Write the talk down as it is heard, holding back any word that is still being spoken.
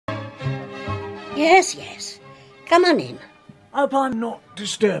Yes, yes. Come on in. Hope I'm not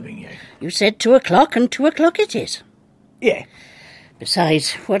disturbing you. You said 2 o'clock, and 2 o'clock it is. Yeah.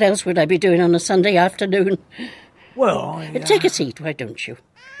 Besides, what else would I be doing on a Sunday afternoon? Well, Take a seat, why don't you?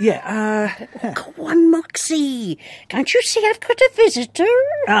 Yeah, Go on, Moxie. Can't you see I've got a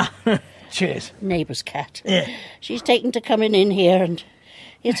visitor? cheers. Neighbour's cat. Yeah. She's taken to coming in here, and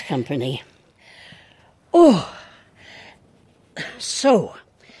it's company. Oh. So,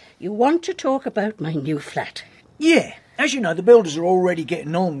 you want to talk about my new flat? Yeah. As you know, the builders are already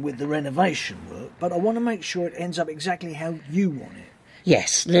getting on with the renovation work, but I want to make sure it ends up exactly how you want it.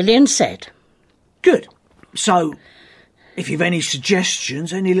 Yes, Lillian said. Good. So, if you've any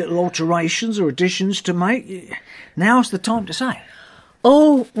suggestions, any little alterations or additions to make, now's the time to say.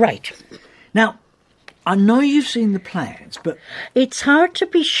 Oh, right. Now, I know you've seen the plans, but... It's hard to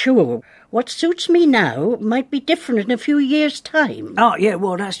be sure. What suits me now might be different in a few years' time. Oh, yeah,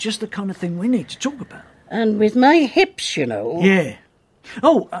 well, that's just the kind of thing we need to talk about. And with my hips, you know... Yeah.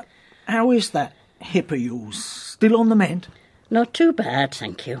 Oh, how is that hip of yours? Still on the mend? Not too bad,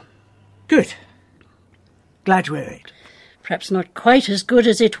 thank you. Good. Glad to hear it. Perhaps not quite as good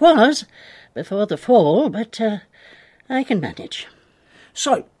as it was before the fall, but I can manage.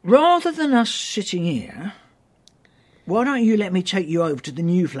 So, rather than us sitting here, why don't you let me take you over to the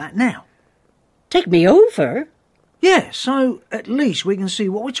new flat now? Take me over? Yeah, so at least we can see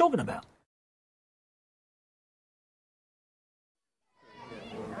what we're talking about.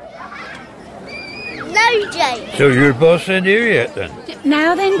 No, Jane. So you're boss in here yet, then?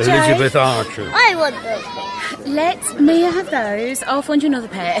 Now then, Joe. Elizabeth Archer. I want those. Let Mia have those. I'll find you another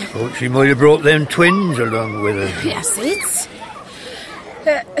pair. Oh, she might have brought them twins along with her. Yes, it's...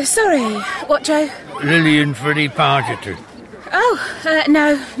 sorry. What, Joe? Lily and Freddie Pargeter. Oh,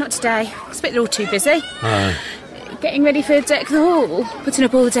 no, not today. It's a bit all too busy. Getting ready for Deck the Hall. Putting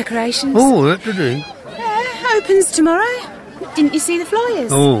up all the decorations. Oh, that to do. Opens tomorrow. Didn't you see the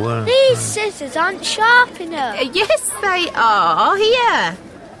flyers? Oh, These scissors aren't sharp enough. Yes, they are. Here.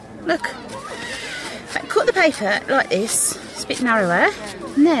 Look. Cut the paper like this. It's a bit narrower.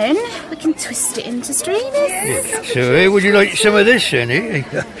 And then we can twist it into streamers. So, would you like some of this, then?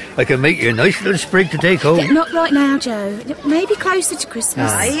 I can make you a nice little sprig to take home. Yeah, not right now, Joe. Maybe closer to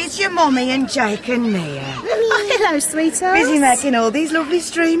Christmas. It's your mummy and Jake and Mia. Oh, hello, sweetheart. Busy making all these lovely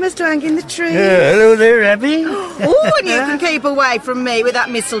streamers to hang in the tree. Hello there, Abby. Oh, and you can keep away from me with that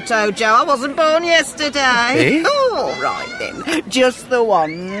mistletoe, Joe. I wasn't born yesterday. Eh? Oh, right then. Just the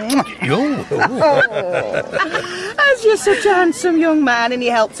one. As you're such a handsome young man and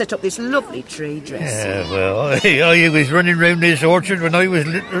you helped set up this lovely tree dress. Yeah, well, I was running round this orchard when I was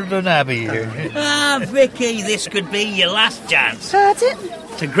littler than Abby here. Vicky, this could be your last chance Pardon?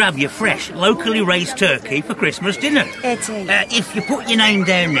 to grab your fresh, locally raised turkey for Christmas dinner. Eddie. If you put your name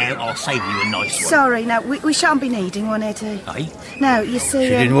down now, I'll save you a nice one. Sorry, no, we shan't be needing one, Eddie. Aye? No, you see... She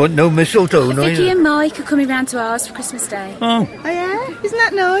didn't want no mistletoe, Vicky neither. and Mike are coming round to ours for Christmas Day. Oh, Oh, yeah? Isn't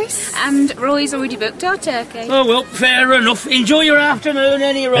that nice? And Roy's already booked our turkey. oh well, fair enough. Enjoy your afternoon,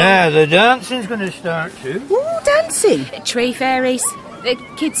 anyway. The dancing's going to start too. Ooh, dancing. Tree fairies. The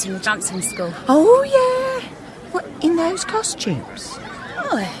kids from the dancing school. Oh, yeah. What, in those costumes?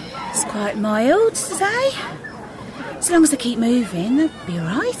 Oh, it's quite mild today. As long as they keep moving, they'll be all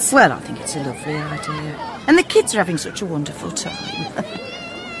right. Well, I think it's a lovely idea. And the kids are having such a wonderful time.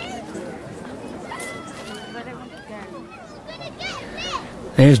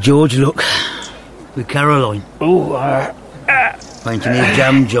 There's George, look, with Caroline. Oh, Painting his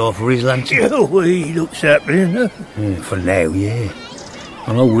jam jar for his lantern. he looks happy enough. For now, yeah.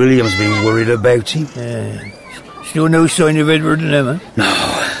 I know William's been worried about him. Still no sign of Edward and Emma? No.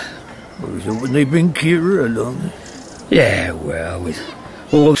 I was hoping they'd bring Kira along. Yeah, well, with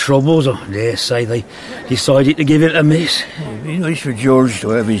all troubles, I dare say they decided to give it a miss. It'd be nice for George to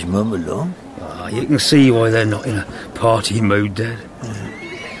have his mum along. You can see why they're not in a party mood, Dad.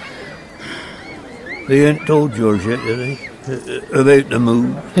 They ain't told George yet, have they? About the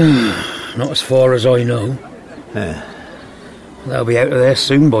move? Not as far as I know. They'll be out of there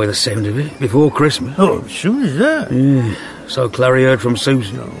soon by the sound of it, before Christmas. Oh, as soon as that? Yeah, so Clary heard from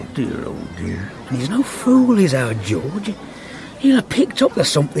Susan. Oh, dear. And he's no fool, is our George. He'll have picked up there's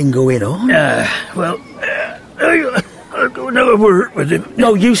something going on. I'll go and have a word with him.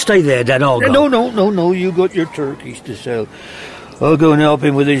 No, you stay there, Dad, I'll go. No, you got your turkeys to sell. I'll go and help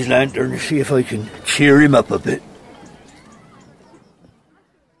him with his lantern and see if I can cheer him up a bit.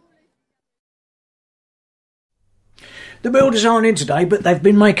 The builders aren't in today, but they've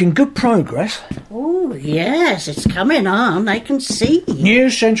been making good progress. Oh, yes, it's coming on, I can see. New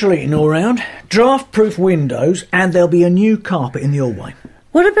central heating all round, draft-proof windows, and there'll be a new carpet in the hallway.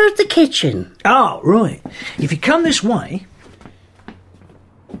 What about the kitchen? Oh, right. If you come this way...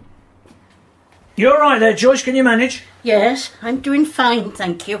 You all right there, Joyce? Can you manage? Yes, I'm doing fine,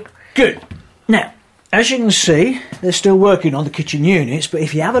 thank you. Good. Now, as you can see, they're still working on the kitchen units, but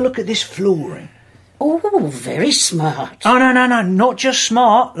if you have a look at this flooring... Oh, very smart. Oh, no, not just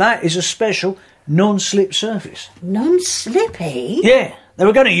smart. That is a special non-slip surface. Non-slip, eh? Yeah, they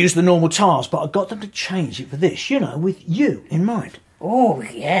were going to use the normal tiles, but I got them to change it for this, with you in mind. Oh,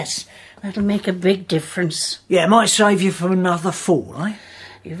 yes, that'll make a big difference. Yeah, it might save you from another fall, eh?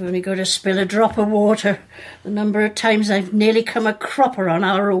 You've only got to spill a drop of water. The number of times I've nearly come a cropper on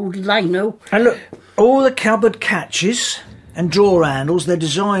our old lino. And look, all the cupboard catches and drawer handles, they're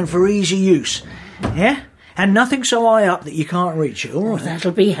designed for easy use. Yeah? And nothing so high up that you can't reach it, all right? Oh,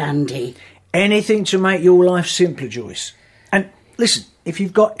 that'll be handy. Anything to make your life simpler, Joyce. And listen, if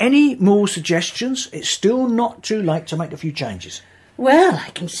you've got any more suggestions, it's still not too late to make a few changes. Well, I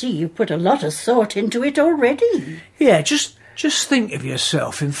can see you've put a lot of thought into it already. Yeah, just think of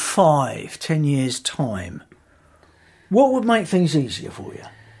yourself in 5-10 years' time. What would make things easier for you?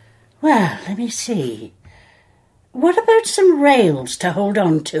 Well, let me see. What about some rails to hold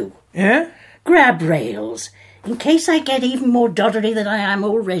on to? Yeah? Grab rails, in case I get even more doddery than I am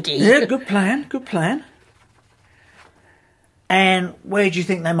already. Yeah, good plan. And where do you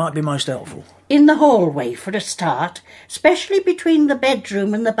think they might be most helpful? In the hallway, for a start, especially between the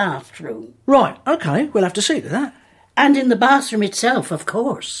bedroom and the bathroom. Right, OK, we'll have to see to that. And in the bathroom itself, of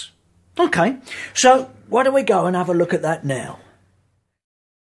course. OK, so why don't we go and have a look at that now?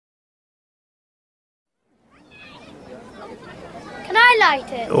 Can I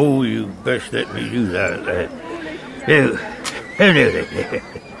light it? Oh, you best let me do that,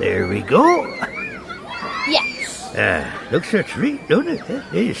 there we go. Yes. Looks a treat, don't it?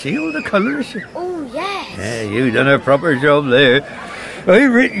 You see all the colours? Oh, yes. You've done a proper job there. I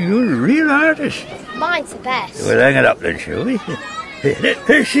reckon you're a real artist. Mine's the best. Well, hang it up then, shall we?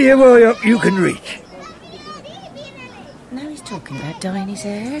 Let's see how high up you can reach. Now he's talking about dyeing his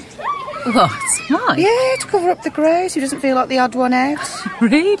hair. What? Why? Yeah, to cover up the grey so he doesn't feel like the odd one out.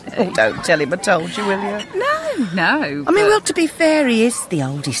 Really? Oh, don't tell him I told you, will you? No. I mean, well, to be fair, he is the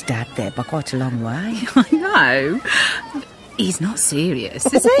oldest dad there by quite a long way. I know. He's not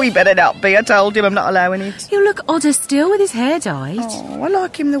serious, is he? We better not be. I told him I'm not allowing it. He'll look odder still with his hair dyed. Oh, I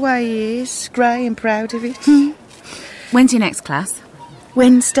like him the way he is, grey and proud of it. When's your next class?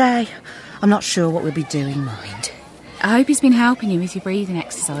 Wednesday. I'm not sure what we'll be doing, mind. I hope he's been helping you with your breathing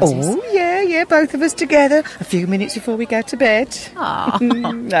exercises. Oh, yeah, both of us together. A few minutes before we go to bed.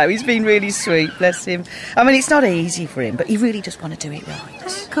 Aww. No, he's been really sweet, bless him. I mean, it's not easy for him, but he really does want to do it right.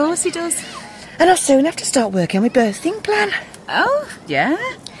 Of course he does. And I'll soon have to start working on my birthing plan. Oh, yeah?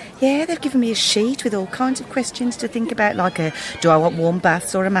 Yeah, they've given me a sheet with all kinds of questions to think about, like do I want warm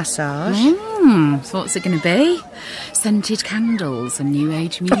baths or a massage? So what's it going to be? Scented candles and new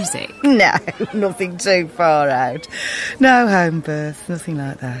age music? No, nothing too far out. No home birth, nothing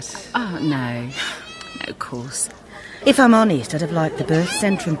like that. Oh, no. No, of course. If I'm honest, I'd have liked the birth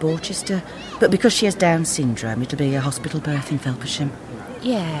centre in Borchester, but because she has Down syndrome, it'll be a hospital birth in Felpersham.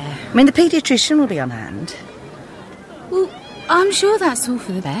 Yeah. I mean, the paediatrician will be on hand. Well, I'm sure that's all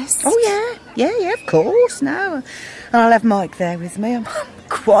for the best. Oh, yeah, of course, no. And I'll have Mike there with me. I'm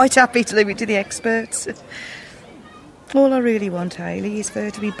quite happy to leave it to the experts. All I really want, Hayley, is for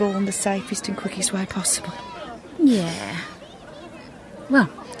her to be born the safest and quickest way possible. Yeah. Well,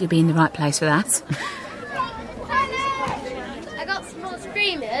 you'll be in the right place for that. I got some more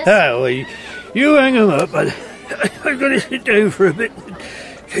streamers. Well, you hang them up. I've got to sit down for a bit and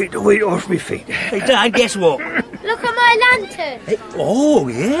take the weight off my feet. Hey, Dad, guess what? Look at my lantern. Oh,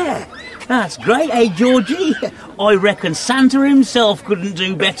 yeah. That's great, eh, Georgie? I reckon Santa himself couldn't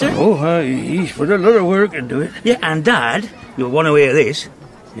do better. Oh, he's put a lot of work into it. Yeah, and Dad, you'll want to hear this.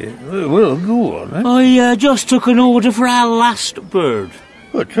 Yeah, well, go on, eh? I just took an order for our last bird.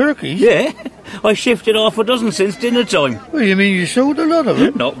 What, turkeys? Yeah, I shifted half a dozen since dinner time. Well, you mean you sold a lot of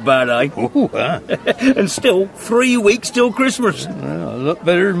them? Not bad, eh? Oh, And still 3 weeks till Christmas. Well, a lot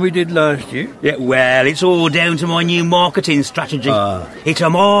better than we did last year. Yeah, well, it's all down to my new marketing strategy. Hit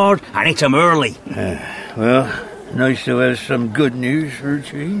 'em hard and hit 'em early. Well, nice to have some good news for a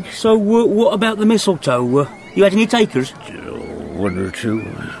change. So, what about the mistletoe? You had any takers? One or two.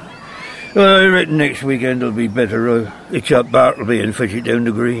 Well, I reckon next weekend will be better. Hitch up Bartleby and fetch it down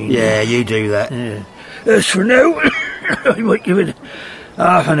the green. Yeah, you do that. Yeah. As for now, I might give it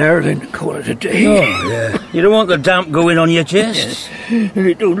half an hour, then call it a day. Oh, yeah. You don't want the damp going on your chest? And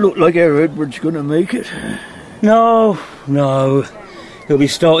it don't look like our Edward's going to make it. No. He'll be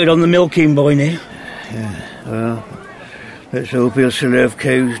started on the milking by now. Yeah, well, Let's hope he'll still have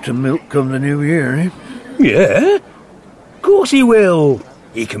cows to milk come the new year, eh? Yeah? Of course he will.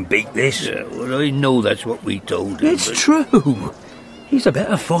 He can beat this. Yeah, well, I know that's what we told him. It's true. He's a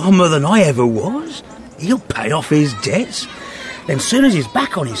better farmer than I ever was. He'll pay off his debts. Then soon as he's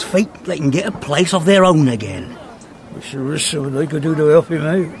back on his feet, they can get a place of their own again. Wish there was something I could do to help him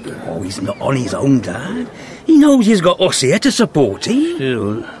out. Oh, he's not on his own, Dad. He knows he's got us here to support him.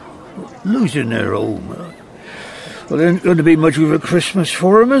 Still, losing their home. Well, there ain't going to be much of a Christmas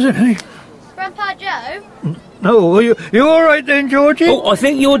for him, is it, eh? Grandpa Joe? No, you all right then, Georgie? Oh, I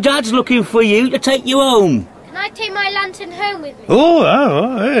think your dad's looking for you to take you home. Can I take my lantern home with me?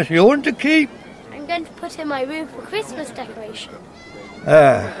 Oh, yes, you want to keep. I'm going to put it in my room for Christmas decoration.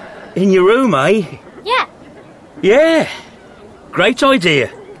 In your room, eh? Yeah. Yeah. Great idea.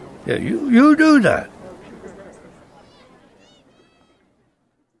 Yeah, you do that.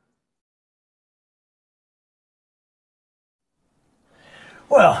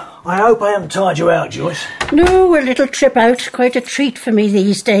 Well, I hope I haven't tired you out, Joyce. No, a little trip out. Quite a treat for me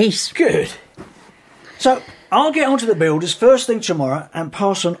these days. Good. So, I'll get onto the builders first thing tomorrow and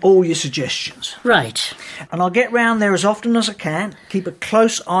pass on all your suggestions. Right. And I'll get round there as often as I can, keep a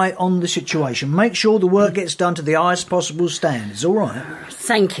close eye on the situation, make sure the work gets done to the highest possible standards, all right?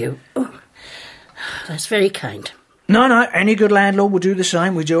 Thank you. Oh, that's very kind. No, any good landlord will do the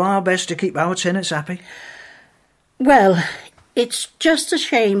same. We do our best to keep our tenants happy. Well, it's just a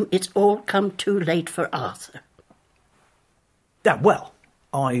shame it's all come too late for Arthur. Well,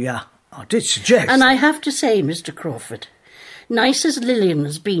 I did suggest... And I have to say, Mr. Crawford, nice as Lillian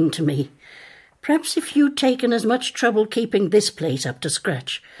has been to me, perhaps if you'd taken as much trouble keeping this place up to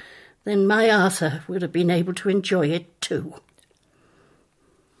scratch, then my Arthur would have been able to enjoy it too.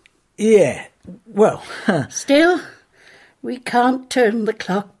 Yeah, well... Still, we can't turn the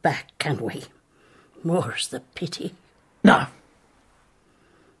clock back, can we? More's the pity. No.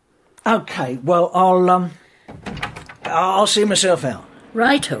 OK, well, I'll see myself out.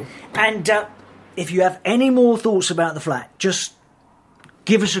 Righto. And if you have any more thoughts about the flat, just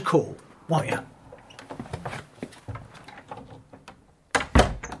give us a call, won't you?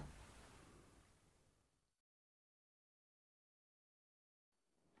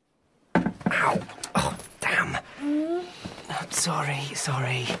 Ow. Oh, damn.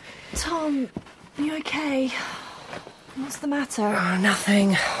 Sorry. Tom, are you okay? What's the matter?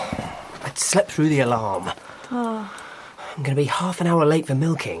 Nothing. I'd slept through the alarm. Oh. I'm going to be half an hour late for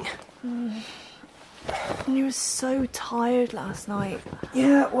milking. You were so tired last night.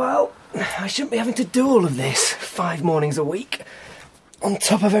 Yeah, well, I shouldn't be having to do all of this 5 mornings a week. On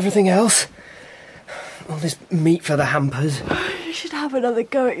top of everything else. All this meat for the hampers. You should have another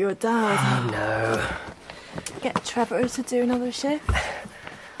go at your dad. Oh, no. Get Trevor to do another shift.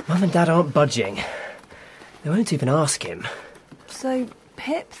 Mum and Dad aren't budging. They won't even ask him. So,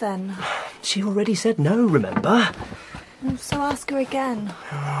 Pip then? She already said no, remember? So ask her again.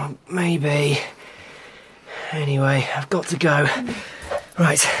 Oh, maybe. Anyway, I've got to go.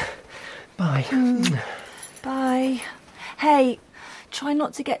 Right. Bye. Bye. Hey, try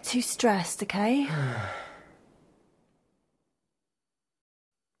not to get too stressed, OK?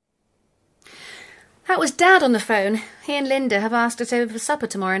 That was Dad on the phone. He and Linda have asked us over for supper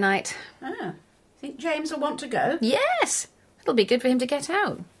tomorrow night. Oh, think James will want to go? Yes. It'll be good for him to get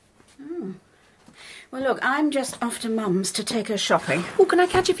out. Well, look, I'm just off to Mum's to take her shopping. Oh, can I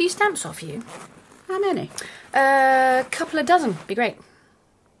catch a few stamps off you? How many? A couple of dozen. Be great.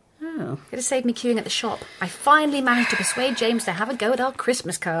 Oh. It'd have saved me queuing at the shop. I finally managed to persuade James to have a go at our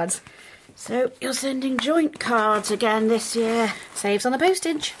Christmas cards. So you're sending joint cards again this year? Saves on the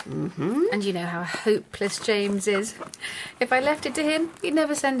postage. Mm-hmm. And you know how hopeless James is. If I left it to him, he'd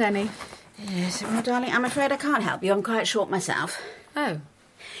never send any. Yes, well, darling, I'm afraid I can't help you. I'm quite short myself. Oh.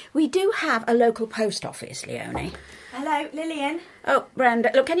 We do have a local post office, Leonie. Hello, Lillian. Oh, Brenda,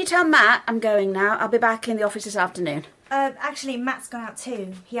 look, can you tell Matt I'm going now? I'll be back in the office this afternoon. Actually, Matt's gone out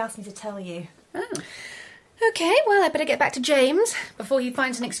too. He asked me to tell you. Oh. OK, well, I better get back to James before he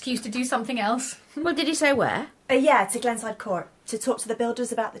finds an excuse to do something else. Well, did he say where? Yeah, to Glenside Court, to talk to the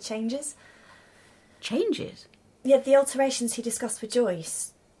builders about the changes. Changes? Yeah, the alterations he discussed with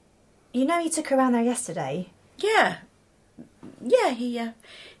Joyce. You know he took her around there yesterday? Yeah. Yeah,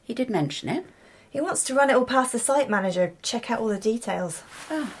 he did mention it. He wants to run it all past the site manager, check out all the details.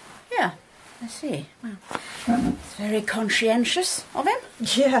 Oh, yeah, I see. Well, it's very conscientious of him.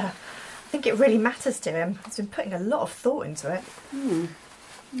 Yeah, I think it really matters to him. He's been putting a lot of thought into it.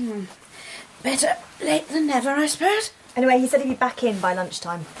 Better late than never, I suppose. Anyway, he said he'd be back in by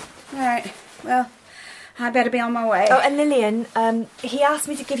lunchtime. All right, well, I better be on my way. Oh, and Lillian, he asked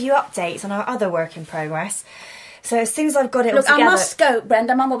me to give you updates on our other work in progress. So as soon as I've got it all Look, together... I must go,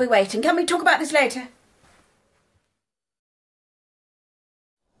 Brenda. Mum will be waiting. Can we talk about this later?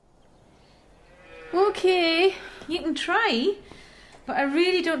 OK, you can try, but I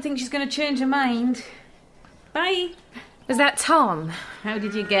really don't think she's going to change her mind. Bye. Was that Tom? How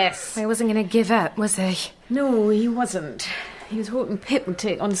did you guess? He wasn't going to give up, was he? No, he wasn't. He was hoping Pip would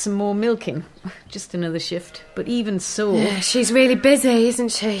take on some more milking. Just another shift. But even so... Yeah, she's really busy, isn't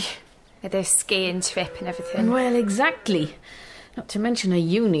she? With her skiing trip and everything. Well, exactly. Not to mention her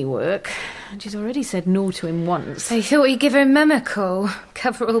uni work. And she's already said no to him once. So you thought you'd give her mum a call?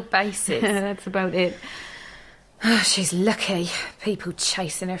 Cover all bases. That's about it. Oh, she's lucky. People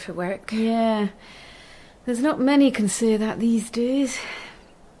chasing her for work. Yeah. There's not many can say that these days.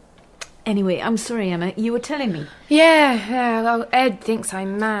 Anyway, I'm sorry, Emma. You were telling me. Yeah, well, Ed thinks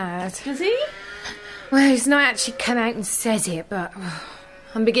I'm mad. Does he? Well, he's not actually come out and said it, but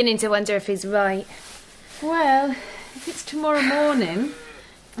I'm beginning to wonder if he's right. Well, if it's tomorrow morning,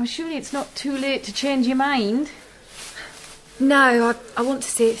 I'm surely it's not too late to change your mind. No, I want to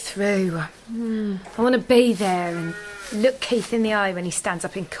see it through. I want to be there and look Keith in the eye when he stands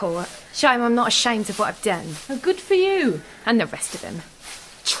up in court. Show him I'm not ashamed of what I've done. Oh, good for you. And the rest of them.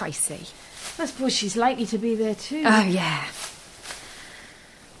 Tracy. I suppose she's likely to be there too. Oh, yeah.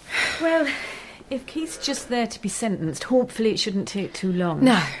 Well, if Keith's just there to be sentenced, hopefully it shouldn't take too long.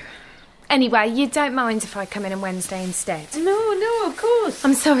 No. Anyway, you don't mind if I come in on Wednesday instead? No, of course.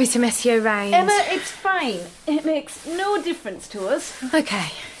 I'm sorry to mess you around. Emma, it's fine. It makes no difference to us. OK.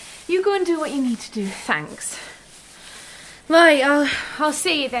 You go and do what you need to do. Thanks. Right, I'll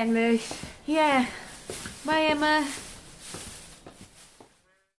see you then, Ruth. Yeah. Bye, Emma.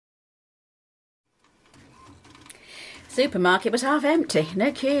 Supermarket was half empty.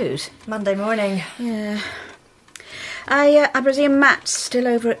 No queues. Monday morning. Yeah. I presume Matt's still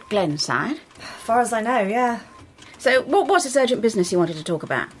over at Glenside? As far as I know, yeah. So, what was this urgent business you wanted to talk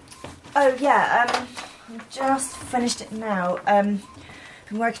about? Oh, yeah, I've just finished it now.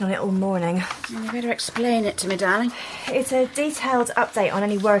 Been working on it all morning. You better explain it to me, darling. It's a detailed update on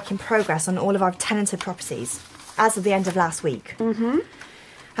any work in progress on all of our tenanted properties, as of the end of last week. Mm-hmm.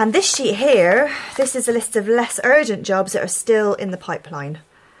 And this sheet here, this is a list of less urgent jobs that are still in the pipeline.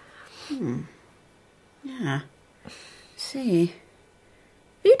 Yeah. See.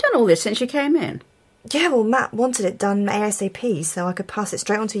 Have you done all this since you came in? Yeah, well, Matt wanted it done ASAP so I could pass it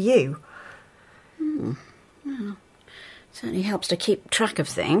straight on to you. Well, certainly helps to keep track of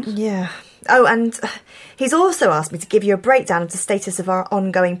things. Yeah. Oh, and he's also asked me to give you a breakdown of the status of our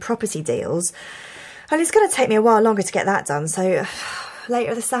ongoing property deals. And it's going to take me a while longer to get that done, so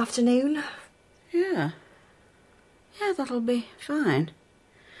later this afternoon. Yeah. Yeah, that'll be fine.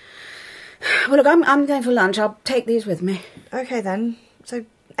 Well, look, I'm going for lunch. I'll take these with me. OK, then. So,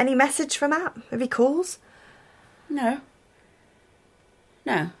 any message from Matt? If he calls? No.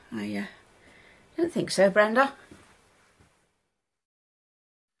 No, I don't think so, Brenda.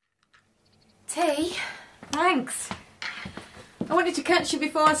 Tea? Thanks. I wanted to catch you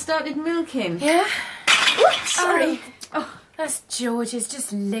before I started milking. Yeah? Oops, sorry. Oh, that's George's.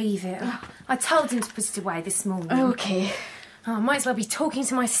 Just leave it. I told him to put it away this morning. OK. Oh, I might as well be talking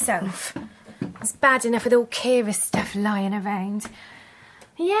to myself. It's bad enough with all Kira's stuff lying around.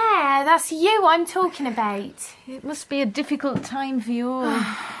 Yeah, that's you I'm talking about. It must be a difficult time for you all.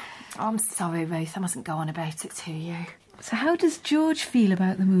 I'm sorry, Ruth. I mustn't go on about it to you. So how does George feel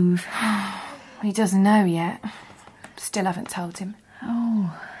about the move? He doesn't know yet. Still haven't told him.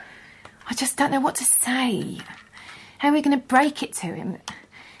 Oh. I just don't know what to say. How are we going to break it to him?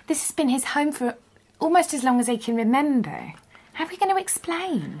 This has been his home for almost as long as he can remember. How are we going to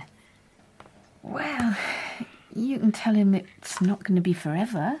explain? Well, you can tell him it's not going to be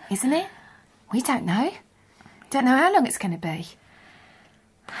forever. Isn't it? We don't know. Don't know how long it's going to be.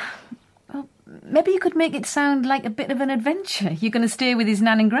 Well, maybe you could make it sound like a bit of an adventure. You're going to stay with his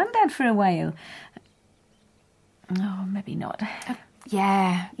nan and granddad for a while. Oh, maybe not.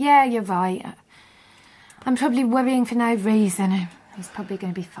 Yeah, you're right. I'm probably worrying for no reason. He's probably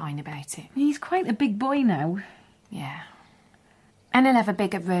going to be fine about it. He's quite a big boy now. Yeah. And he'll have a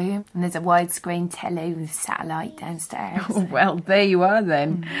bigger room, and there's a widescreen telly with satellite downstairs. Oh, well, there you are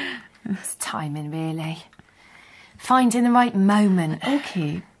then. It's timing, really. Finding the right moment.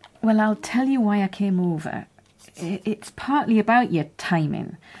 OK. Well, I'll tell you why I came over. It's partly about your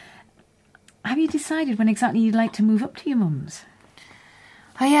timing. Have you decided when exactly you'd like to move up to your mum's?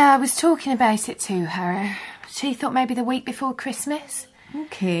 Oh, yeah, I was talking about it to her. She thought maybe the week before Christmas.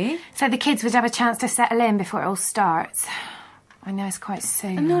 OK. So the kids would have a chance to settle in before it all starts. I know it's quite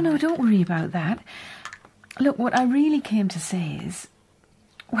soon. No, don't worry about that. Look, what I really came to say is...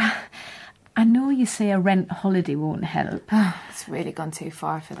 Well, I know you say a rent holiday won't help. It's really gone too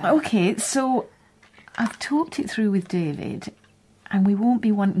far for that. OK, so I've talked it through with David and we won't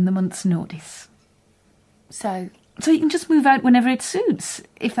be wanting the month's notice. So you can just move out whenever it suits,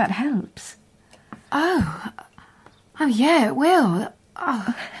 if that helps. Oh yeah, it will.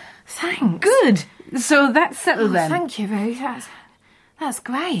 Oh, thanks. Good. So that's settled then. Thank you, Ruth. That's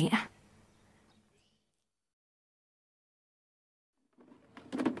great.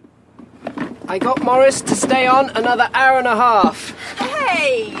 I got Morris to stay on another hour and a half.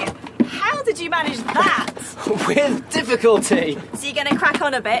 Hey! How did you manage that? With difficulty. So you're going to crack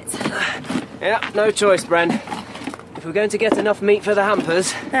on a bit? Yeah, no choice, Bren. If we're going to get enough meat for the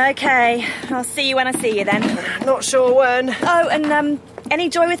hampers... OK, I'll see you when I see you then. Not sure when. Oh, and any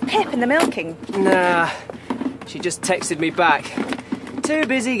joy with Pip in the milking? Nah, she just texted me back. Too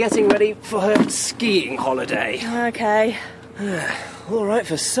busy getting ready for her skiing holiday. OK. All right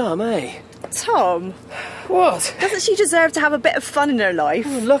for some, eh? Tom? What? Doesn't she deserve to have a bit of fun in her life?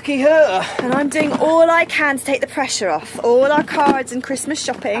 Oh, lucky her. And I'm doing all I can to take the pressure off. All our cards and Christmas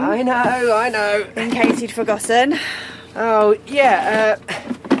shopping. I know. In case you'd forgotten. Oh, yeah,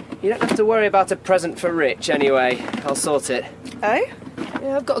 you don't have to worry about a present for Rich anyway. I'll sort it. Oh?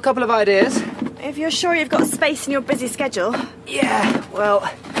 Yeah, I've got a couple of ideas. If you're sure you've got space in your busy schedule. Yeah, well,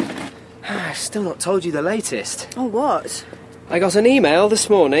 I've still not told you the latest. Oh, what? I got an email this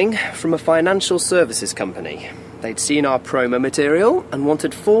morning from a financial services company. They'd seen our promo material and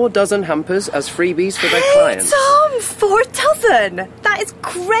wanted 4 dozen hampers as freebies for their clients. Tom! 4 dozen! That is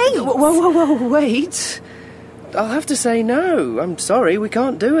great! Whoa, wait. I'll have to say no. I'm sorry, we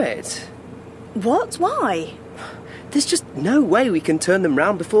can't do it. What? Why? There's just no way we can turn them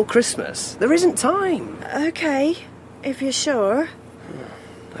round before Christmas. There isn't time. OK, if you're sure.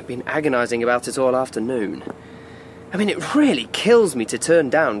 I've been agonising about it all afternoon. I mean, it really kills me to turn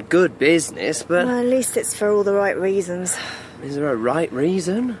down good business, but... Well, at least it's for all the right reasons. Is there a right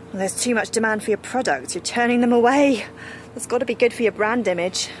reason? Well, there's too much demand for your products. You're turning them away. That's got to be good for your brand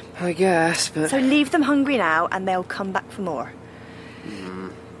image. I guess, but... So leave them hungry now, and they'll come back for more.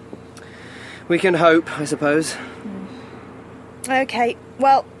 We can hope, I suppose. OK,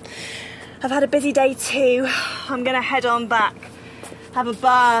 well, I've had a busy day too. I'm going to head on back. Have a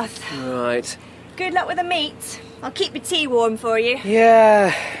bath. Right. Good luck with the meat. I'll keep your tea warm for you.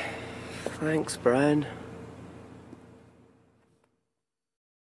 Yeah. Thanks, Bran.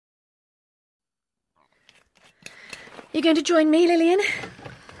 You going to join me, Lillian?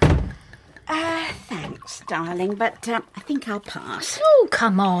 Thanks, darling, but I think I'll pass. Oh,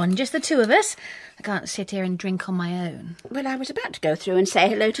 come on, just the 2 of us. I can't sit here and drink on my own. Well, I was about to go through and say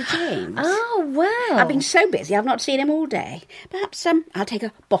hello to James. Oh, well. I've been so busy, I've not seen him all day. Perhaps I'll take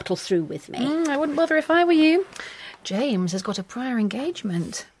a bottle through with me. I wouldn't bother if I were you. James has got a prior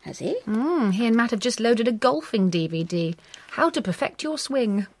engagement. Has he? He and Matt have just loaded a golfing DVD. How to Perfect Your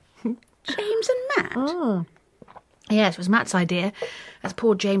Swing. James and Matt? Yes, it was Matt's idea, as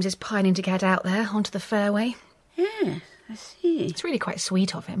poor James is pining to get out there, onto the fairway. Yeah, I see. It's really quite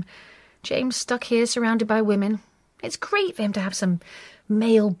sweet of him. James stuck here surrounded by women. It's great for him to have some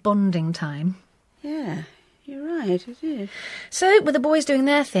male bonding time. Yeah, you're right, it is. So, with the boys doing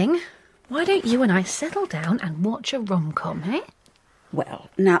their thing, why don't you and I settle down and watch a rom-com, eh? Well,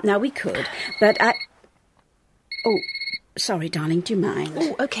 now we could, but I... Oh, sorry, darling, do you mind?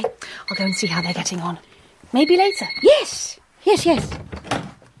 Oh, OK. I'll go and see how they're getting on. Maybe later. Yes.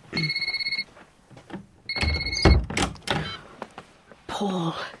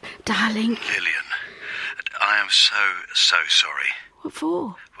 Paul, darling. Lillian, I am so sorry. What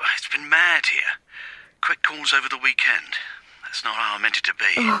for? Well, it's been mad here. Quick calls over the weekend. That's not how I meant it to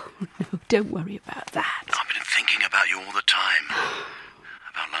be. Oh, no, don't worry about that. I've been thinking about you all the time.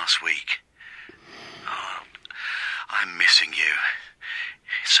 About last week. Oh, I'm missing you.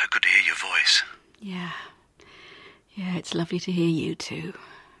 It's so good to hear your voice. Yeah, it's lovely to hear you too.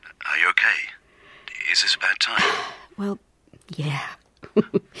 Are you okay? Is this a bad time? Well, yeah.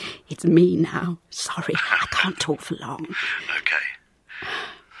 It's me now. Sorry, I can't talk for long. Okay.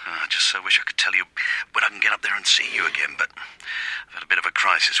 I just so wish I could tell you when I can get up there and see you again, but I've had a bit of a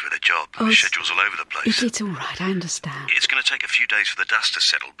crisis with a job. My schedule's all over the place. It's all right, I understand. It's going to take a few days for the dust to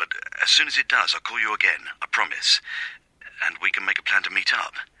settle, but as soon as it does, I'll call you again. I promise. And we can make a plan to meet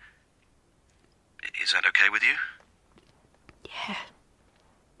up. Is that okay with you?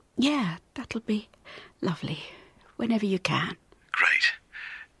 Yeah, that'll be lovely. Whenever you can. Great.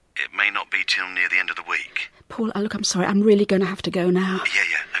 It may not be till near the end of the week. Paul, look, I'm sorry. I'm really going to have to go now.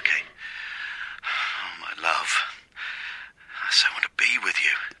 Yeah, okay. Oh, my love. I so want to be with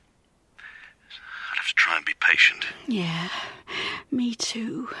you. I'll have to try and be patient. Yeah, me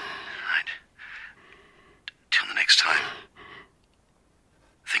too. Right.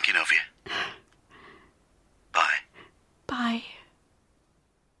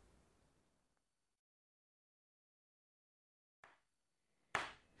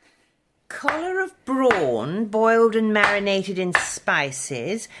 collar of brawn boiled and marinated in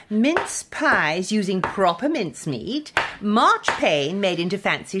spices, mince pies using proper mincemeat, marchpane made into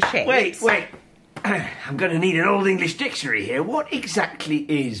fancy shapes. Wait. I'm going to need an Old English dictionary here. What exactly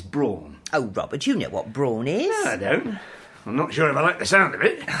is brawn? Oh, Robert, you know what brawn is. No, I don't. I'm not sure if I like the sound of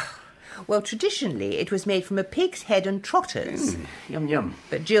it. Well, traditionally, it was made from a pig's head and trotters. Yum, yum.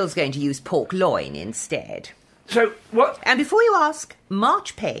 But Jill's going to use pork loin instead. So, what? And before you ask,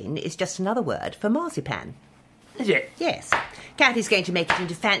 marchpane is just another word for marzipan. Is it? Yes. Kathy's going to make it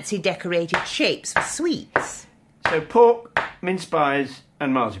into fancy decorated shapes for sweets. So, pork, mince pies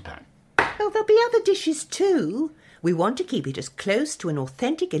and marzipan. Well, there'll be other dishes too. We want to keep it as close to an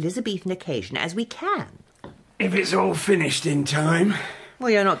authentic Elizabethan occasion as we can. If it's all finished in time.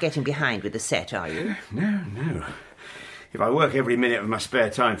 Well, you're not getting behind with the set, are you? No. If I work every minute of my spare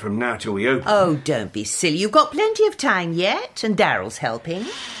time from now till we open... Oh, don't be silly. You've got plenty of time yet, and Daryl's helping.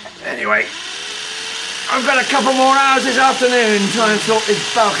 Anyway, I've got a couple more hours this afternoon to try and sort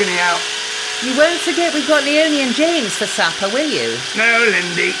this balcony out. You won't forget we've got Leonie and James for supper, will you? No,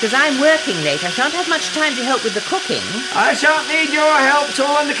 Lindy. Because I'm working late. I shan't have much time to help with the cooking. I shan't need your help. It's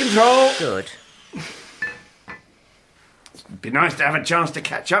all under control. Good. It'd be nice to have a chance to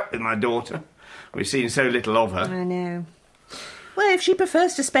catch up with my daughter. We've seen so little of her. I know. Well, if she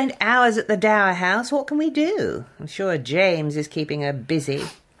prefers to spend hours at the Dower House, what can we do? I'm sure James is keeping her busy.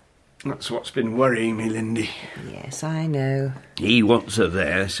 That's what's been worrying me, Lindy. Yes, I know. He wants her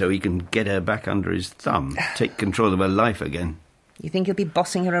there so he can get her back under his thumb, take control of her life again. You think he'll be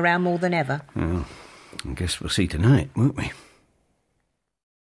bossing her around more than ever? Well, I guess we'll see tonight, won't we?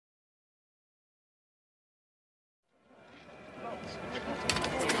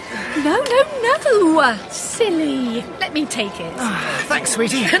 No. Silly. Let me take it. Thanks,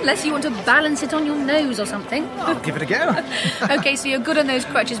 sweetie. Unless you want to balance it on your nose or something. I'll give it a go. OK, so you're good on those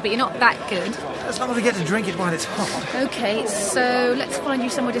crutches, but you're not that good. As long as I get to drink it while it's hot. OK, so let's find you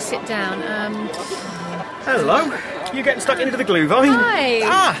somewhere to sit down. Hello. You getting stuck into the glue vine?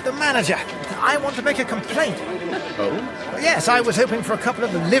 Hi. The manager. I want to make a complaint. Oh? Yes, I was hoping for a couple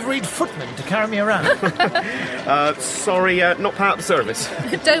of liveried footmen to carry me around. Sorry, not part of the service.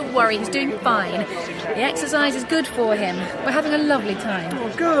 Don't worry, he's doing fine. The exercise is good for him. We're having a lovely time.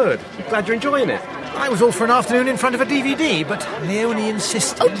 Oh, good. Glad you're enjoying it. I was all for an afternoon in front of a DVD, but Leonie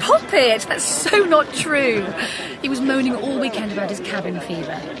insisted. Oh, pop it! That's so not true. He was moaning all weekend about his cabin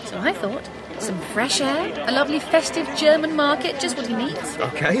fever. So I thought, some fresh air, a lovely festive German market, just what he needs.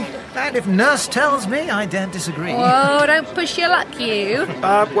 OK. And if Nurse tells me, I daren't disagree. Oh, don't push your luck, you.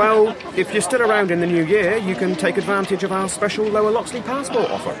 Well, if you're still around in the new year, you can take advantage of our special Lower Loxley passport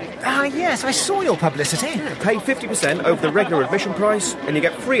offer. Yes, I saw your publicity. Yeah, pay 50% over the regular admission price, and you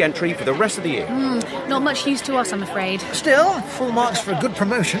get free entry for the rest of the year. Not much use to us, I'm afraid. Still, full marks for a good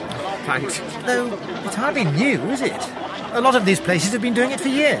promotion. Thanks. Though, it's hardly new, is it? A lot of these places have been doing it for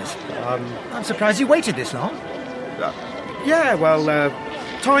years. I'm surprised you waited this long. Yeah, well,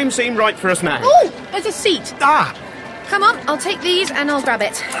 time seemed right for us now. Oh, there's a seat. Ah! Come on, I'll take these and I'll grab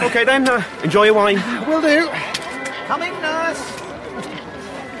it. OK then, enjoy your wine. Will do. Coming, Nurse.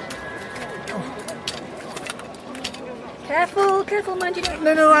 Careful, mind you don't...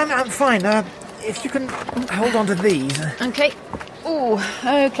 No, I'm fine. If you can hold on to these. OK. Oh,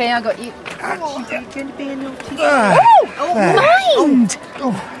 OK, I got you. Don't be a naughty... Mind!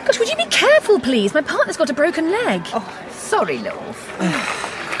 Gosh, would you be careful, please? My partner's got a broken leg. Oh, sorry,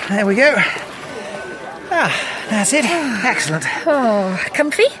 love. There we go. That's it. Excellent. Oh,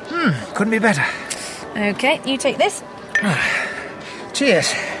 comfy? Couldn't be better. OK, you take this.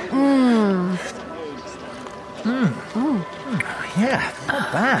 Cheers. Yeah,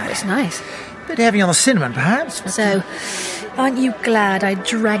 not bad. It's nice. Bit heavy on the cinnamon, perhaps. So, aren't you glad I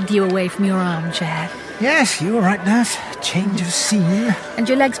dragged you away from your armchair? Yes, you were right, Nurse. Change of scene. And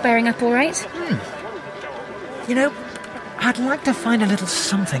your leg's bearing up all right? You know, I'd like to find a little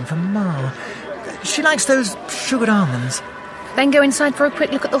something for Ma. She likes those sugared almonds. Then go inside for a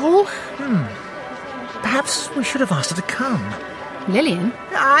quick look at the hall? Perhaps we should have asked her to come. Lillian?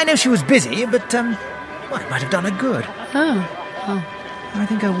 I know she was busy, but, well, it might have done her good. Oh. I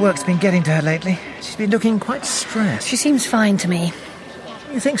think her work's been getting to her lately. She's been looking quite stressed. She seems fine to me.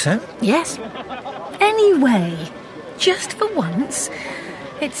 You think so? Yes. Anyway, just for once,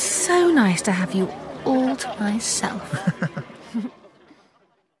 it's so nice to have you all to myself.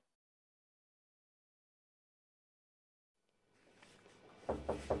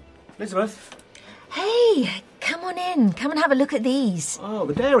 Elizabeth? Hey, come on in. Come and have a look at these. Oh,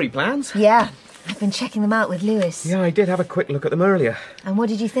 the dairy plans? Yeah, I've been checking them out with Lewis. Yeah, I did have a quick look at them earlier. And what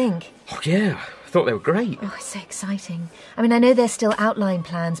did you think? Oh, yeah, I thought they were great. Oh, it's so exciting. I mean, I know they're still outline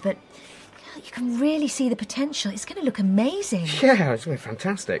plans, but You can really see the potential. It's going to look amazing. Yeah, it's going to be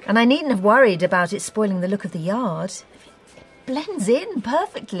fantastic. And I needn't have worried about it spoiling the look of the yard. It blends in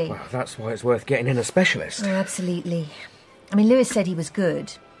perfectly. Well, that's why it's worth getting in a specialist. Oh, absolutely. I mean, Lewis said he was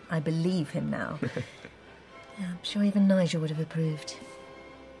good. I believe him now. Yeah, I'm sure even Nigel would have approved.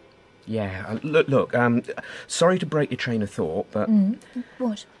 Yeah, look, sorry to break your train of thought, but...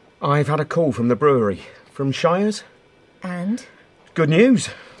 What? I've had a call from the brewery, from Shires. And? Good news.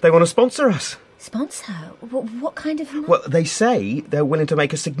 They want to sponsor us. Sponsor? What kind of... Well, they say they're willing to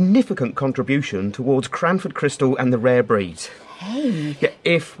make a significant contribution towards Cranford Crystal and the rare breeds. Hey. Yeah,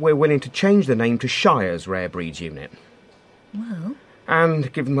 if we're willing to change the name to Shires Rare Breeds Unit. Well...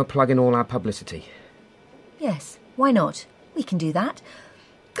 And give them a plug in all our publicity. Yes, why not? We can do that.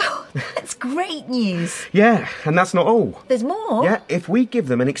 Oh, that's great news. Yeah, and that's not all. There's more? Yeah, if we give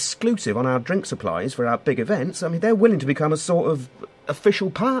them an exclusive on our drink supplies for our big events, I mean, they're willing to become a sort of official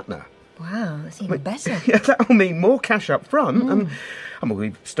partner. Wow, that's even better. Yeah, that'll mean more cash up front. I mean,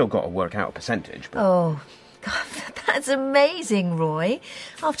 we've still got to work out a percentage. But... Oh, God, that's amazing, Roy.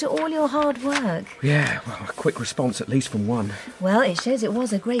 After all your hard work. Yeah, well, a quick response at least from one. Well, it shows it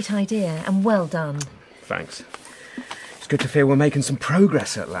was a great idea, and well done. Thanks. It's good to feel we're making some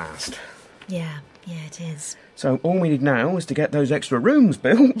progress at last. Yeah, it is. So all we need now is to get those extra rooms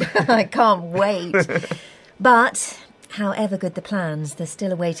built. I can't wait. But, however good the plans, there's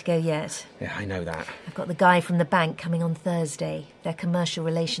still a way to go yet. Yeah, I know that. I've got the guy from the bank coming on Thursday, their commercial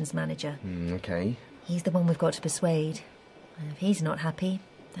relations manager. OK. He's the one we've got to persuade. And if he's not happy,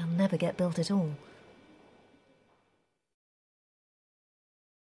 they'll never get built at all.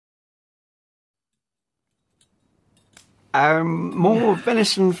 More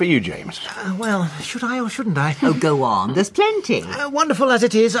venison for you, James. Well, should I or shouldn't I? Oh, go on. There's plenty. Wonderful as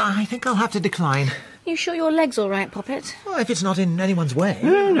it is, I think I'll have to decline. You sure your leg's all right, Poppet? Well, if it's not in anyone's way.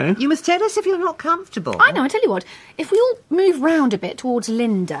 No. You must tell us if you're not comfortable. I know, I tell you what. If we all move round a bit towards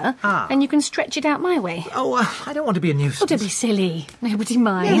Linda, then you can stretch it out my way. Oh, I don't want to be a nuisance. Oh, don't be silly. Nobody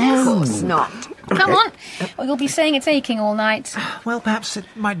minds. Of course not. Come on. Or you'll be saying it's aching all night. Well, perhaps it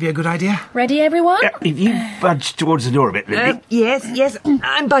might be a good idea. Ready, everyone? If you budge towards the door a bit, Lindy. Yes,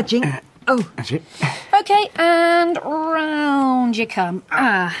 I'm budging. Oh. That's it. OK, and round you come.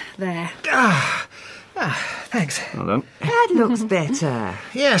 There. Thanks. Well done. That looks better.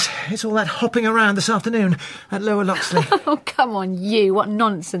 Yes, it's all that hopping around this afternoon at Lower Loxley. Oh, come on, you. What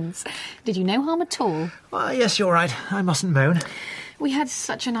nonsense. Did you no harm at all? Well, yes, you're right. I mustn't moan. We had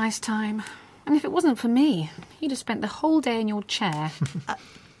such a nice time. And if it wasn't for me, you'd have spent the whole day in your chair.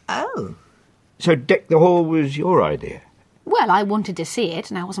 Oh. So Deck the Hall was your idea? Well, I wanted to see it,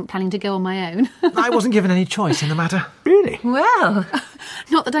 and I wasn't planning to go on my own. I wasn't given any choice in the matter. Really? Well.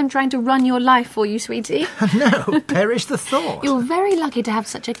 Not that I'm trying to run your life for you, sweetie. No, perish the thought. You're very lucky to have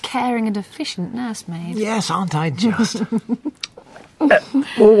such a caring and efficient nursemaid. Yes, aren't I just?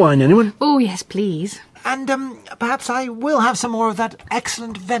 More wine, anyone? Oh, yes, please. And perhaps I will have some more of that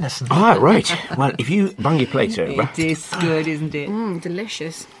excellent venison. Ah, right. Well, if you bung your plate over... It is good, isn't it?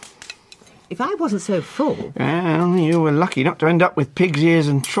 Delicious. If I wasn't so full... Well, you were lucky not to end up with pig's ears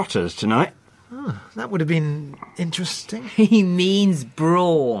and trotters tonight. Oh, that would have been interesting. He means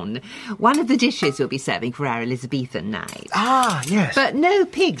brawn. One of the dishes we'll be serving for our Elizabethan night. Ah, yes. But no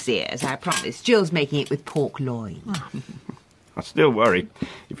pig's ears, I promise. Jill's making it with pork loin. I still worry.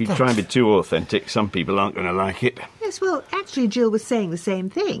 If you try and be too authentic, some people aren't going to like it. Yes, well, actually, Jill was saying the same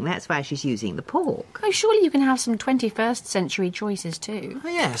thing. That's why she's using the pork. Oh, surely you can have some 21st century choices too.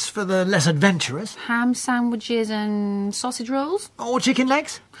 Yes, for the less adventurous. Ham sandwiches and sausage rolls. Or chicken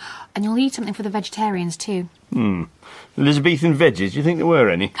legs. And you'll eat something for the vegetarians too. Elizabethan veggies, do you think there were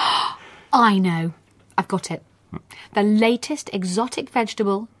any? I know. I've got it. The latest exotic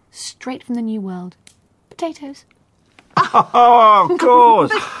vegetable, straight from the New World. Potatoes. Oh, of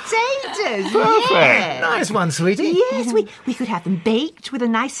course. Potatoes, Perfect. yes. Nice one, sweetie. Yes, we could have them baked with a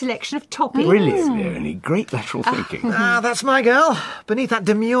nice selection of toppings. Brilliant, Leonie. Great lateral thinking. That's my girl. Beneath that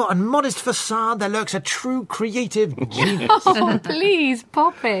demure and modest facade, there lurks a true creative genius. Oh, please,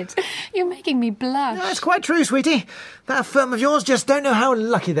 Poppet. You're making me blush. No, it's quite true, sweetie. That firm of yours just don't know how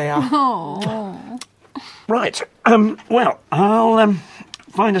lucky they are. Oh. Right. Well, I'll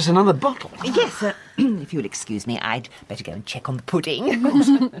find us another bottle. Yes, if you'll excuse me, I'd better go and check on the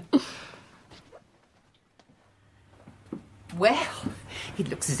pudding. Well, it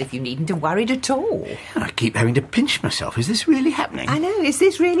looks as if you needn't have worried at all. I keep having to pinch myself. Is this really happening? I know. Is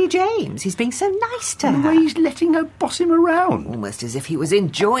this really James? He's being so nice to The her. way he's letting her boss him around. Almost as if he was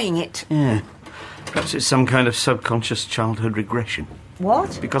enjoying it. Yeah. Perhaps it's some kind of subconscious childhood regression.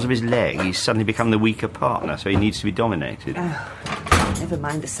 What? Because of his leg, he's suddenly become the weaker partner, so he needs to be dominated. Never never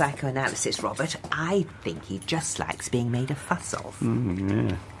mind the psychoanalysis, Robert. I think he just likes being made a fuss of.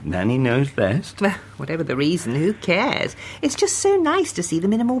 Yeah. Nanny knows best. Well, whatever the reason, who cares? It's just so nice to see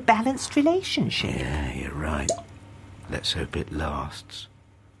them in a more balanced relationship. Yeah, you're right. Let's hope it lasts.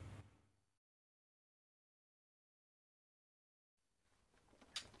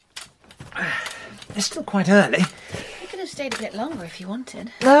 It's still quite early. You could have stayed a bit longer if you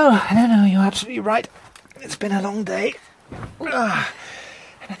wanted. No, you're absolutely right. It's been a long day. And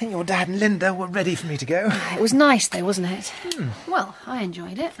I think your dad and Linda were ready for me to go. It was nice, though, wasn't it? Well, I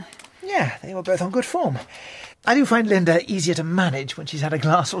enjoyed it. Yeah, they were both on good form. I do find Linda easier to manage when she's had a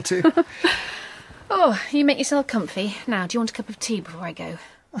glass or two. Oh, you make yourself comfy. Now, do you want a cup of tea before I go?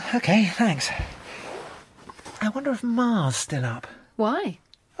 OK, thanks. I wonder if Ma's still up. Why?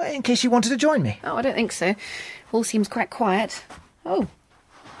 In case you wanted to join me. Oh, I don't think so. All seems quite quiet. Oh,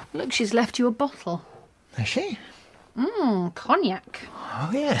 look, she's left you a bottle. Has she? Cognac. Oh,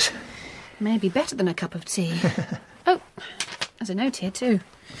 yes. Maybe better than a cup of tea. Oh, there's a note here too.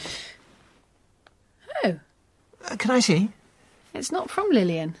 Oh. Can I see? It's not from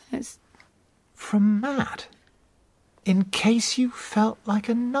Lillian. It's... From Matt? In case you felt like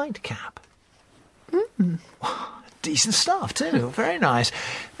a nightcap. Decent stuff, too. Very nice.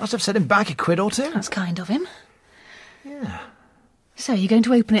 Must have set him back a quid or two. That's kind of him. Yeah. So, you're going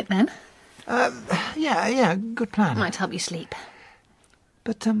to open it then? Yeah, good plan. Might help you sleep.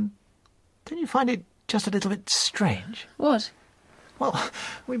 But, don't you find it just a little bit strange? What? Well,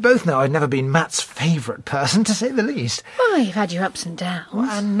 we both know I've never been Matt's favourite person, to say the least. Well, you've had your ups and downs.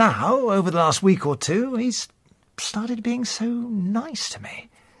 And now, over the last week or two, he's started being so nice to me.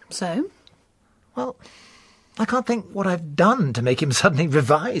 So? Well, I can't think what I've done to make him suddenly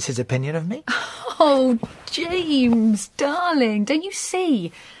revise his opinion of me. Oh, James, darling, don't you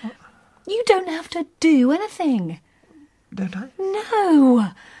see? You don't have to do anything. Don't I? No.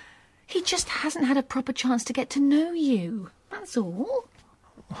 He just hasn't had a proper chance to get to know you. That's all.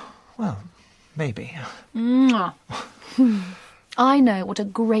 Well, maybe. Mwah. I know what a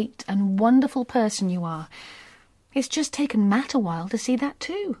great and wonderful person you are. It's just taken Matt a while to see that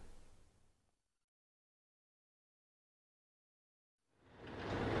too.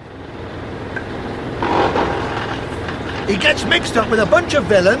 He gets mixed up with a bunch of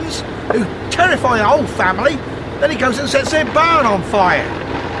villains who terrify the whole family, then he goes and sets their barn on fire.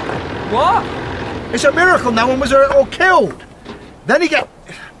 What? It's a miracle no one was hurt or killed. Then he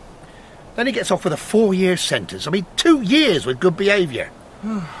gets off with a 4-year sentence. I mean, 2 years with good behaviour.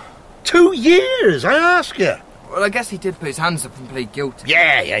 2 years, I ask you. Well, I guess he did put his hands up and plead guilty.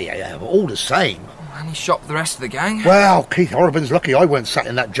 Yeah, but all the same. And he shot the rest of the gang. Well, Keith Horriban's lucky I weren't sat